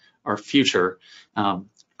understanding our future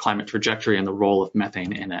climate trajectory and the role of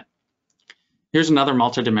methane in it. Here's another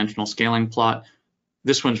multidimensional scaling plot.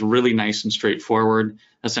 This one's really nice and straightforward.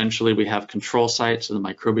 Essentially, we have control sites of the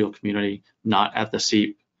microbial community not at the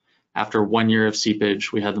seep. After 1 year of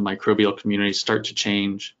seepage, we had the microbial community start to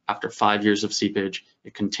change. After 5 years of seepage,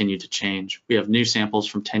 it continued to change. We have new samples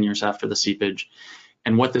from 10 years after the seepage.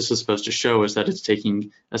 And what this is supposed to show is that it's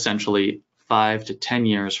taking essentially 5 to 10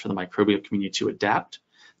 years for the microbial community to adapt.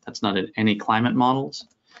 That's not in any climate models.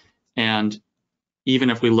 And even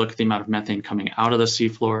if we look at the amount of methane coming out of the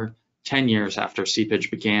seafloor, 10 years after seepage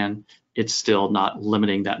began, it's still not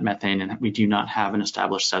limiting that methane, and we do not have an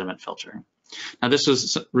established sediment filter. Now, this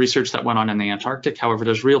is research that went on in the Antarctic. However,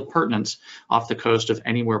 there's real pertinence off the coast of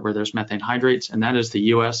anywhere where there's methane hydrates, and that is the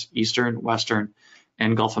US, Eastern, Western,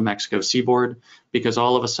 and Gulf of Mexico seaboard, because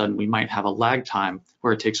all of a sudden we might have a lag time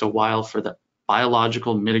where it takes a while for the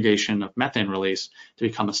biological mitigation of methane release to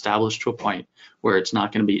become established to a point where it's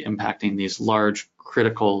not going to be impacting these large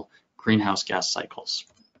critical greenhouse gas cycles.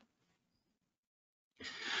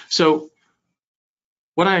 So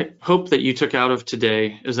what I hope that you took out of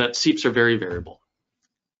today is that seeps are very variable.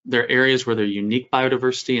 There are areas where there's unique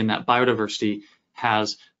biodiversity, and that biodiversity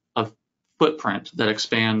has a footprint that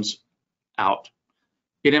expands out.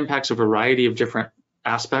 It impacts a variety of different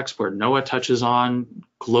aspects where NOAA touches on,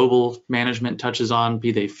 global management touches on,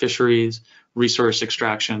 be they fisheries, resource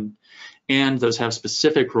extraction, and those have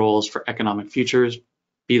specific roles for economic futures,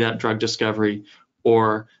 be that drug discovery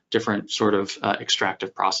or different sort of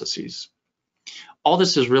extractive processes. All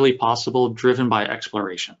this is really possible driven by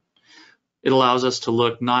exploration. It allows us to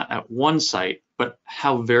look not at one site, but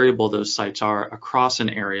how variable those sites are across an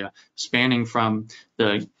area spanning from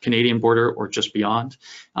the Canadian border or just beyond,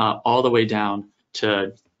 all the way down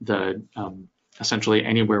to the essentially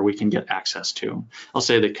anywhere we can get access to. I'll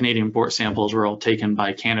say the Canadian border samples were all taken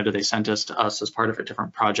by Canada. They sent us to us as part of a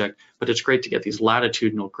different project, but it's great to get these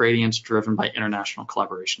latitudinal gradients driven by international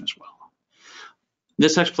collaboration as well.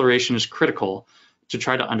 This exploration is critical to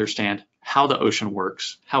try to understand how the ocean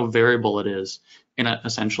works, how variable it is, and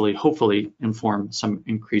essentially, hopefully, inform some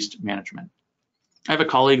increased management. I have a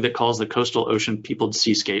colleague that calls the coastal ocean peopled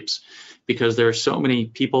seascapes because there are so many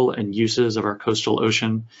people and uses of our coastal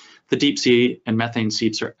ocean. The deep sea and methane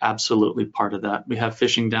seeps are absolutely part of that. We have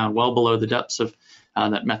fishing down well below the depths of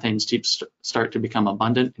that methane seeps start to become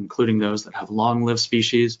abundant, including those that have long-lived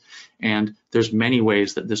species. And there's many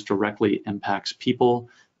ways that this directly impacts people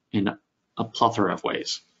in a plethora of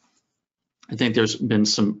ways. I think there's been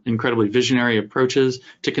some incredibly visionary approaches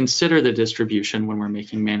to consider the distribution when we're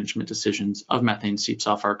making management decisions of methane seeps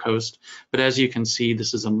off our coast. But as you can see,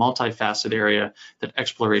 this is a multifaceted area that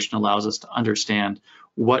exploration allows us to understand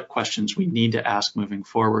what questions we need to ask moving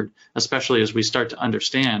forward, especially as we start to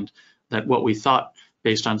understand that what we thought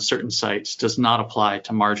based on certain sites does not apply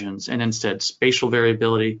to margins, and instead spatial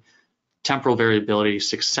variability, temporal variability,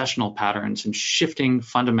 successional patterns, and shifting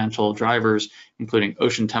fundamental drivers, including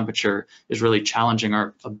ocean temperature, is really challenging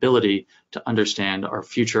our ability to understand our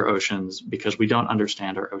future oceans because we don't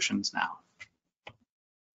understand our oceans now.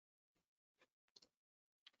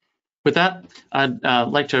 With that, I'd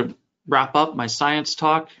like to wrap up my science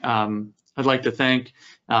talk. I'd like to thank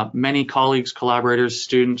many colleagues, collaborators,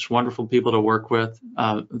 students, wonderful people to work with.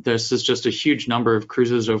 This is just a huge number of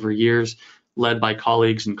cruises over years, led by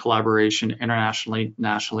colleagues in collaboration internationally,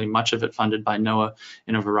 nationally, much of it funded by NOAA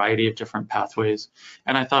in a variety of different pathways.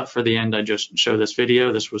 And I thought for the end, I'd just show this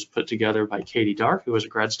video. This was put together by Katie Dark, who was a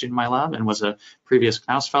grad student in my lab and was a previous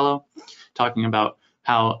Knaus fellow, talking about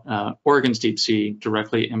how Oregon's deep sea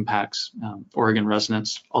directly impacts Oregon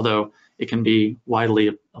residents, although it can be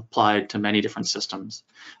widely applied to many different systems.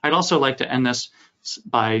 I'd also like to end this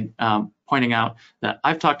by pointing out that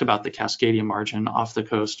I've talked about the Cascadia margin off the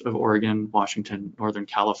coast of Oregon, Washington, Northern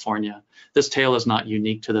California. This tail is not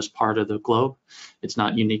unique to this part of the globe. It's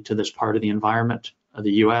not unique to this part of the environment of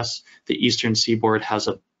the US. The eastern seaboard has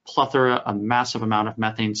a plethora, a massive amount of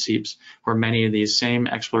methane seeps where many of these same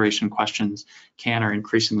exploration questions are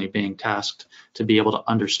increasingly being tasked to be able to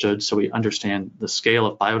understood so we understand the scale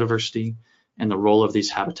of biodiversity and the role of these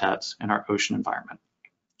habitats in our ocean environment.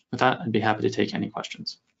 With that, I'd be happy to take any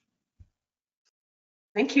questions.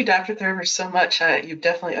 Thank you, Dr. Thurber, so much. You've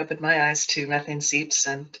definitely opened my eyes to methane seeps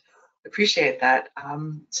and appreciate that.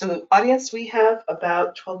 So audience, we have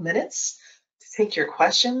about 12 minutes to take your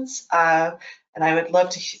questions. And I would love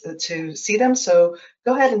to see them. So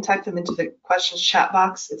go ahead and type them into the questions chat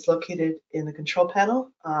box. It's located in the control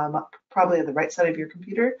panel, probably on the right side of your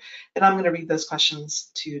computer. And I'm going to read those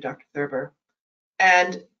questions to Dr. Thurber.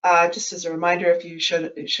 And just as a reminder, if you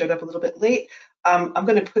showed up a little bit late, I'm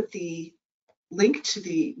going to put the link to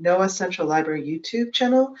the NOAA Central Library YouTube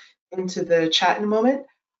channel into the chat in a moment.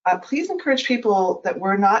 Please encourage people that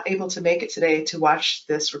were not able to make it today to watch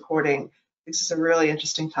this recording. This is a really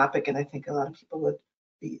interesting topic, and I think a lot of people would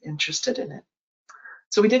be interested in it.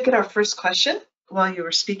 So we did get our first question while you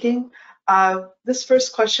were speaking. This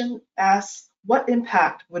first question asks, what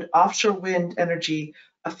impact would offshore wind energy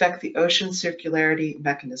affect the ocean circularity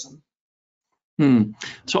mechanism?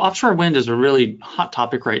 So offshore wind is a really hot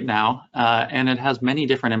topic right now, and it has many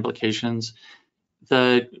different implications.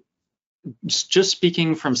 Just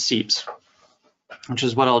speaking from seeps, which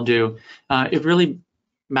is what I'll do, it really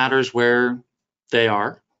matters where they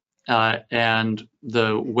are and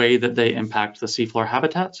the way that they impact the seafloor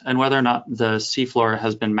habitats and whether or not the seafloor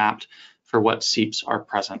has been mapped for what seeps are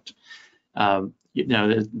present.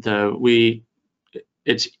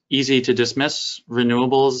 It's easy to dismiss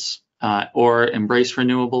renewables or embrace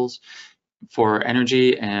renewables for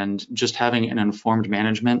energy, and just having an informed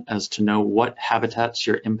management as to know what habitats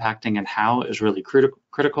you're impacting and how is really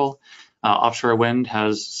critical. Offshore wind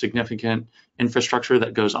has significant infrastructure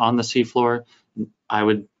that goes on the seafloor. I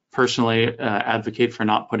would personally advocate for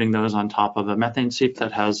not putting those on top of a methane seep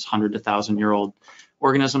that has 100 to 1,000-year-old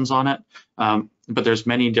organisms on it. But there's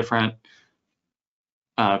many different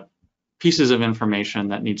pieces of information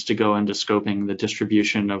that needs to go into scoping the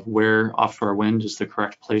distribution of where offshore wind is the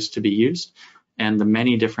correct place to be used and the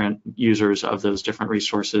many different users of those different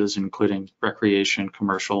resources, including recreation,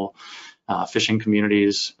 commercial, fishing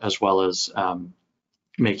communities, as well as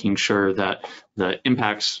making sure that the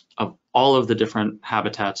impacts of all of the different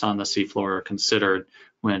habitats on the seafloor are considered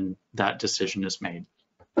when that decision is made.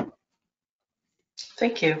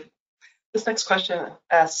 Thank you. This next question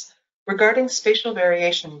asks, regarding spatial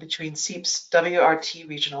variation between seeps WRT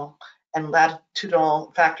regional and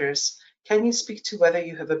latitudinal factors, can you speak to whether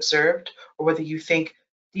you have observed or whether you think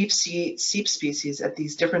deep sea seep species at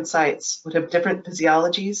these different sites would have different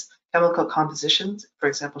physiologies, chemical compositions, for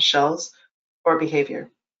example, shells, or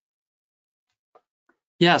behavior?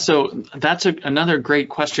 Yeah, so that's another great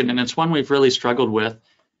question, and it's one we've really struggled with,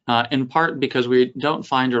 in part because we don't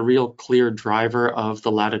find a real clear driver of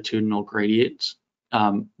the latitudinal gradients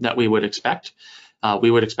that we would expect.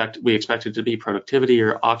 We expect it to be productivity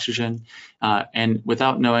or oxygen, and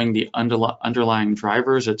without knowing the underlying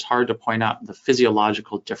drivers, it's hard to point out the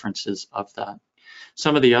physiological differences of that.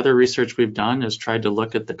 Some of the other research we've done is tried to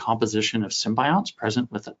look at the composition of symbionts present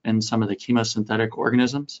within some of the chemosynthetic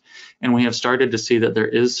organisms, and we have started to see that there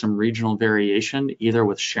is some regional variation, either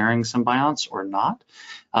with sharing symbionts or not,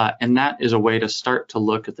 and that is a way to start to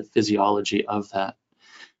look at the physiology of that.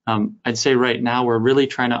 I'd say right now we're really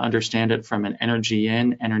trying to understand it from an energy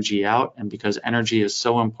in, energy out, and because energy is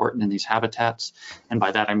so important in these habitats, and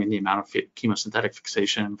by that I mean the amount of chemosynthetic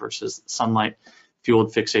fixation versus sunlight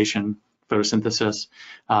fueled fixation, photosynthesis,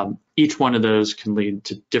 each one of those can lead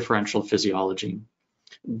to differential physiology.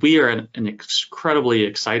 We are at an incredibly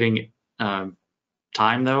exciting time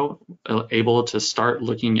though, able to start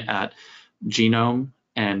looking at genome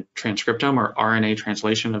and transcriptome or RNA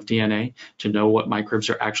translation of DNA to know what microbes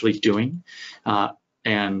are actually doing.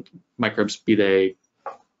 And microbes, be they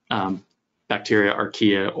bacteria,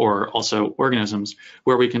 archaea, or also organisms,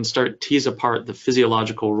 where we can start tease apart the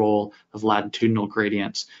physiological role of latitudinal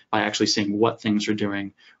gradients by actually seeing what things are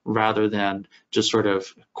doing rather than just sort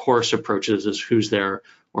of coarse approaches as who's there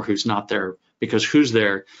or who's not there, because who's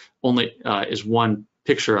there only is one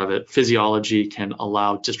picture of it. Physiology can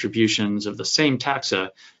allow distributions of the same taxa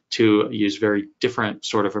to use very different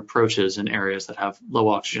sort of approaches in areas that have low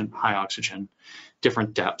oxygen, high oxygen,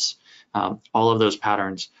 different depths, all of those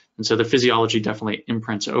patterns. And so the physiology definitely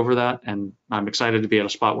imprints over that, and I'm excited to be at a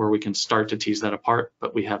spot where we can start to tease that apart,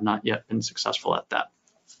 but we have not yet been successful at that.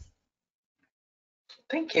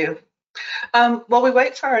 Thank you. While we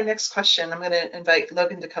wait for our next question, I'm going to invite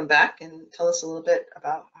Logan to come back and tell us a little bit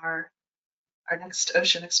about our next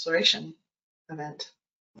ocean exploration event.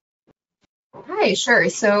 Hi, sure.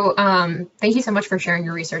 So thank you so much for sharing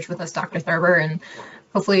your research with us, Dr. Thurber, and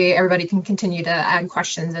hopefully everybody can continue to add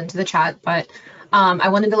questions into the chat. But I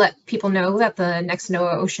wanted to let people know that the next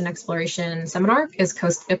NOAA Ocean Exploration Seminar is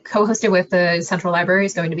co-hosted with the Central Library,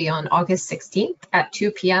 is going to be on August 16th at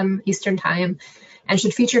 2 p.m. Eastern Time, and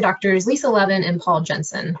should feature Drs. Lisa Levin and Paul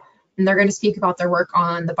Jensen. And they're going to speak about their work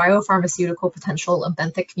on the biopharmaceutical potential of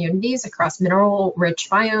benthic communities across mineral-rich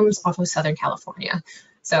biomes off of Southern California.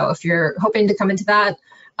 So if you're hoping to come into that,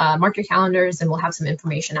 mark your calendars and we'll have some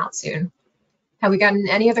information out soon. Have we gotten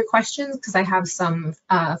any other questions? Because I have some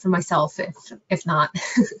for myself, if not.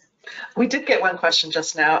 We did get one question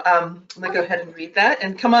just now. I'm going to go ahead and read that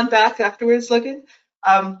and come on back afterwards, Logan.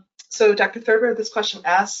 So Dr. Thurber, this question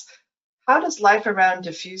asks, how does life around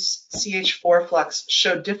diffuse CH4 flux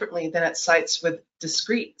show differently than at sites with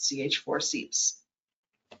discrete CH4 seeps?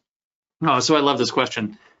 Oh, so I love this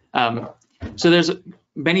question. So there's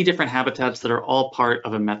many different habitats that are all part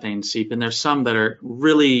of a methane seep, and there's some that are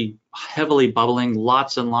really heavily bubbling,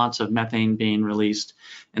 lots and lots of methane being released,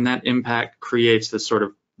 and that impact creates this sort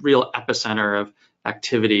of real epicenter of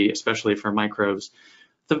activity, especially for microbes.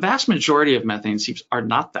 The vast majority of methane seeps are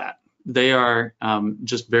not that. They are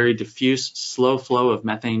just very diffuse, slow flow of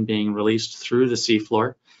methane being released through the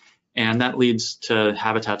seafloor, and that leads to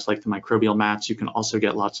habitats like the microbial mats. You can also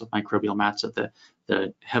get lots of microbial mats at the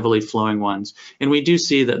heavily flowing ones. And we do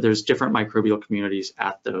see that there's different microbial communities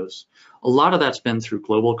at those. A lot of that's been through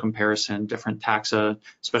global comparison. Different taxa,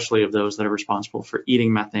 especially of those that are responsible for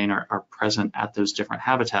eating methane, are present at those different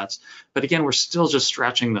habitats. But again, we're still just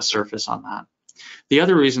scratching the surface on that. The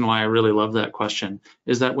other reason why I really love that question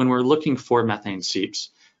is that when we're looking for methane seeps,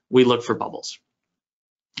 we look for bubbles.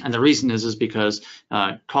 And the reason is because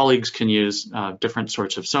colleagues can use different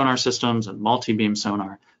sorts of sonar systems and multi-beam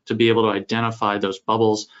sonar to be able to identify those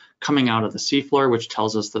bubbles coming out of the seafloor, which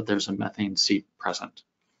tells us that there's a methane seep present.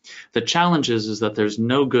 The challenge is that there's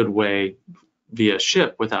no good way via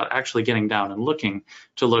ship without actually getting down and looking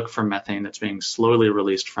to look for methane that's being slowly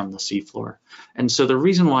released from the seafloor. And so the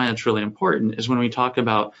reason why it's really important is when we talk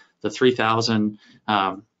about the 3,000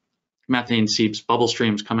 methane seeps, bubble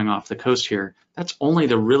streams coming off the coast here, that's only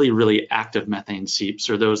the really, really active methane seeps,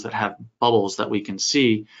 or those that have bubbles that we can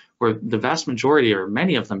see, where the vast majority, or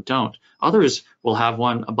many of them, don't. Others will have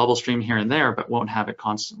a bubble stream here and there, but won't have it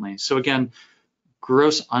constantly. So again,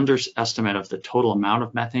 gross underestimate of the total amount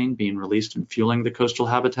of methane being released and fueling the coastal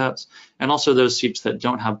habitats. And also those seeps that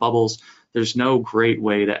don't have bubbles, there's no great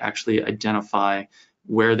way to actually identify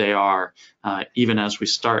where they are. Even as we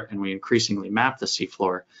start and we increasingly map the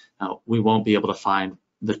seafloor, we won't be able to find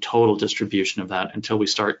the total distribution of that until we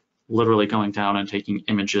start literally going down and taking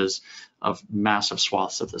images of massive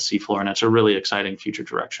swaths of the seafloor, and it's a really exciting future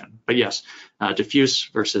direction. But yes, diffuse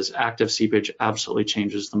versus active seepage absolutely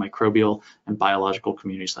changes the microbial and biological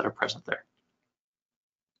communities that are present there.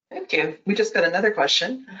 Thank you. We just got another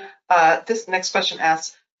question. This next question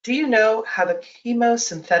asks, do you know how the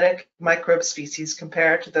chemosynthetic microbe species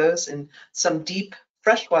compare to those in some deep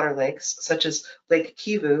freshwater lakes, such as Lake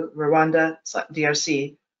Kivu, Rwanda,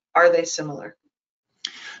 DRC? Are they similar?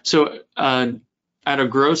 So at a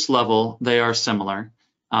gross level, they are similar.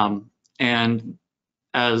 And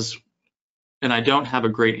I don't have a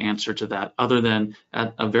great answer to that, other than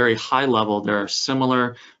at a very high level, there are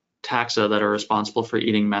similar taxa that are responsible for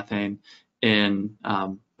eating methane in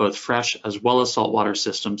both fresh as well as saltwater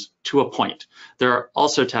systems to a point. There are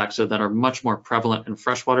also taxa that are much more prevalent in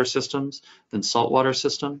freshwater systems than saltwater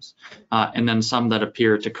systems, and then some that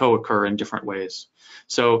appear to co-occur in different ways.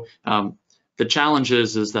 So the challenge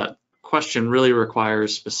is that question really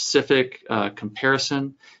requires specific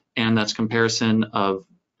comparison, and that's comparison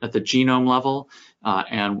at the genome level.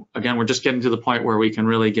 And again, we're just getting to the point where we can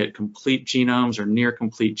really get complete genomes or near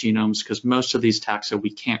complete genomes, because most of these taxa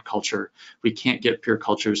we can't culture. We can't get pure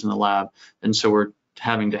cultures in the lab. And so we're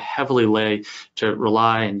having to heavily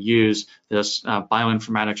rely and use this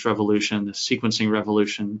bioinformatics revolution, the sequencing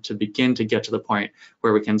revolution, to begin to get to the point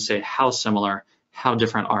where we can say how similar, how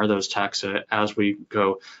different are those taxa as we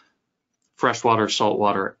go freshwater,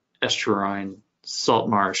 saltwater, estuarine, salt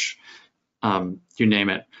marsh, you name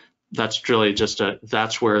it. That's really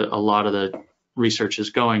that's where a lot of the research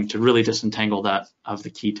is going, to really disentangle that of the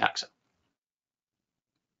key taxa.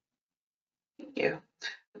 Thank you.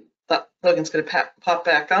 Logan's going to pop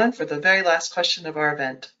back on for the very last question of our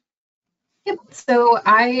event. Yep. So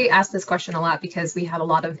I ask this question a lot because we have a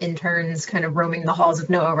lot of interns kind of roaming the halls of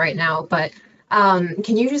NOAA right now, but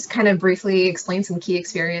can you just kind of briefly explain some key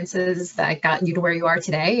experiences that got you to where you are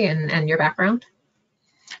today and your background?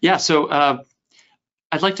 Yeah, so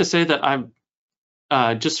I'd like to say that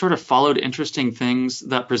I've just sort of followed interesting things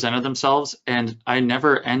that presented themselves, and I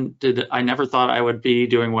never thought I would be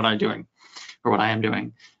doing what I'm doing, or what I am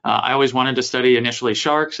doing. I always wanted to study initially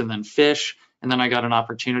sharks and then fish, and then I got an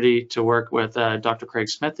opportunity to work with Dr. Craig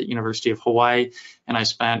Smith at University of Hawaii, and I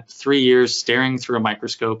spent 3 years staring through a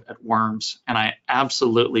microscope at worms, and I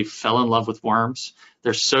absolutely fell in love with worms.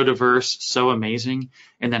 They're so diverse, so amazing,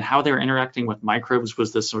 and then how they're interacting with microbes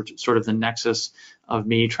was this sort of the nexus of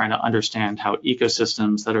me trying to understand how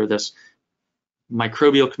ecosystems that are this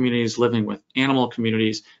microbial communities living with animal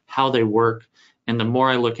communities, how they work. And the more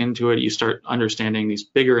I look into it, you start understanding these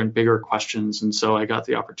bigger and bigger questions. And so I got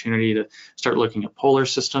the opportunity to start looking at polar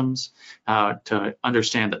systems, to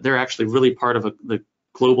understand that they're actually really part of the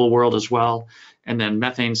global world as well. And then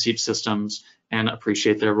methane seep systems, and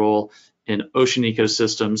appreciate their role in ocean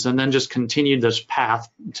ecosystems, and then just continued this path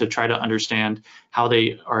to try to understand how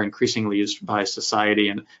they are increasingly used by society.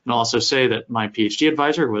 And I'll also say that my PhD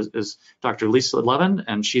advisor is Dr. Lisa Levin,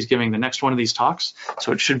 and she's giving the next one of these talks,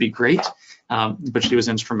 so it should be great. But she was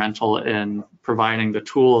instrumental in providing the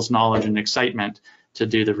tools, knowledge, and excitement to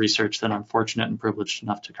do the research that I'm fortunate and privileged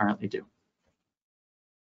enough to currently do.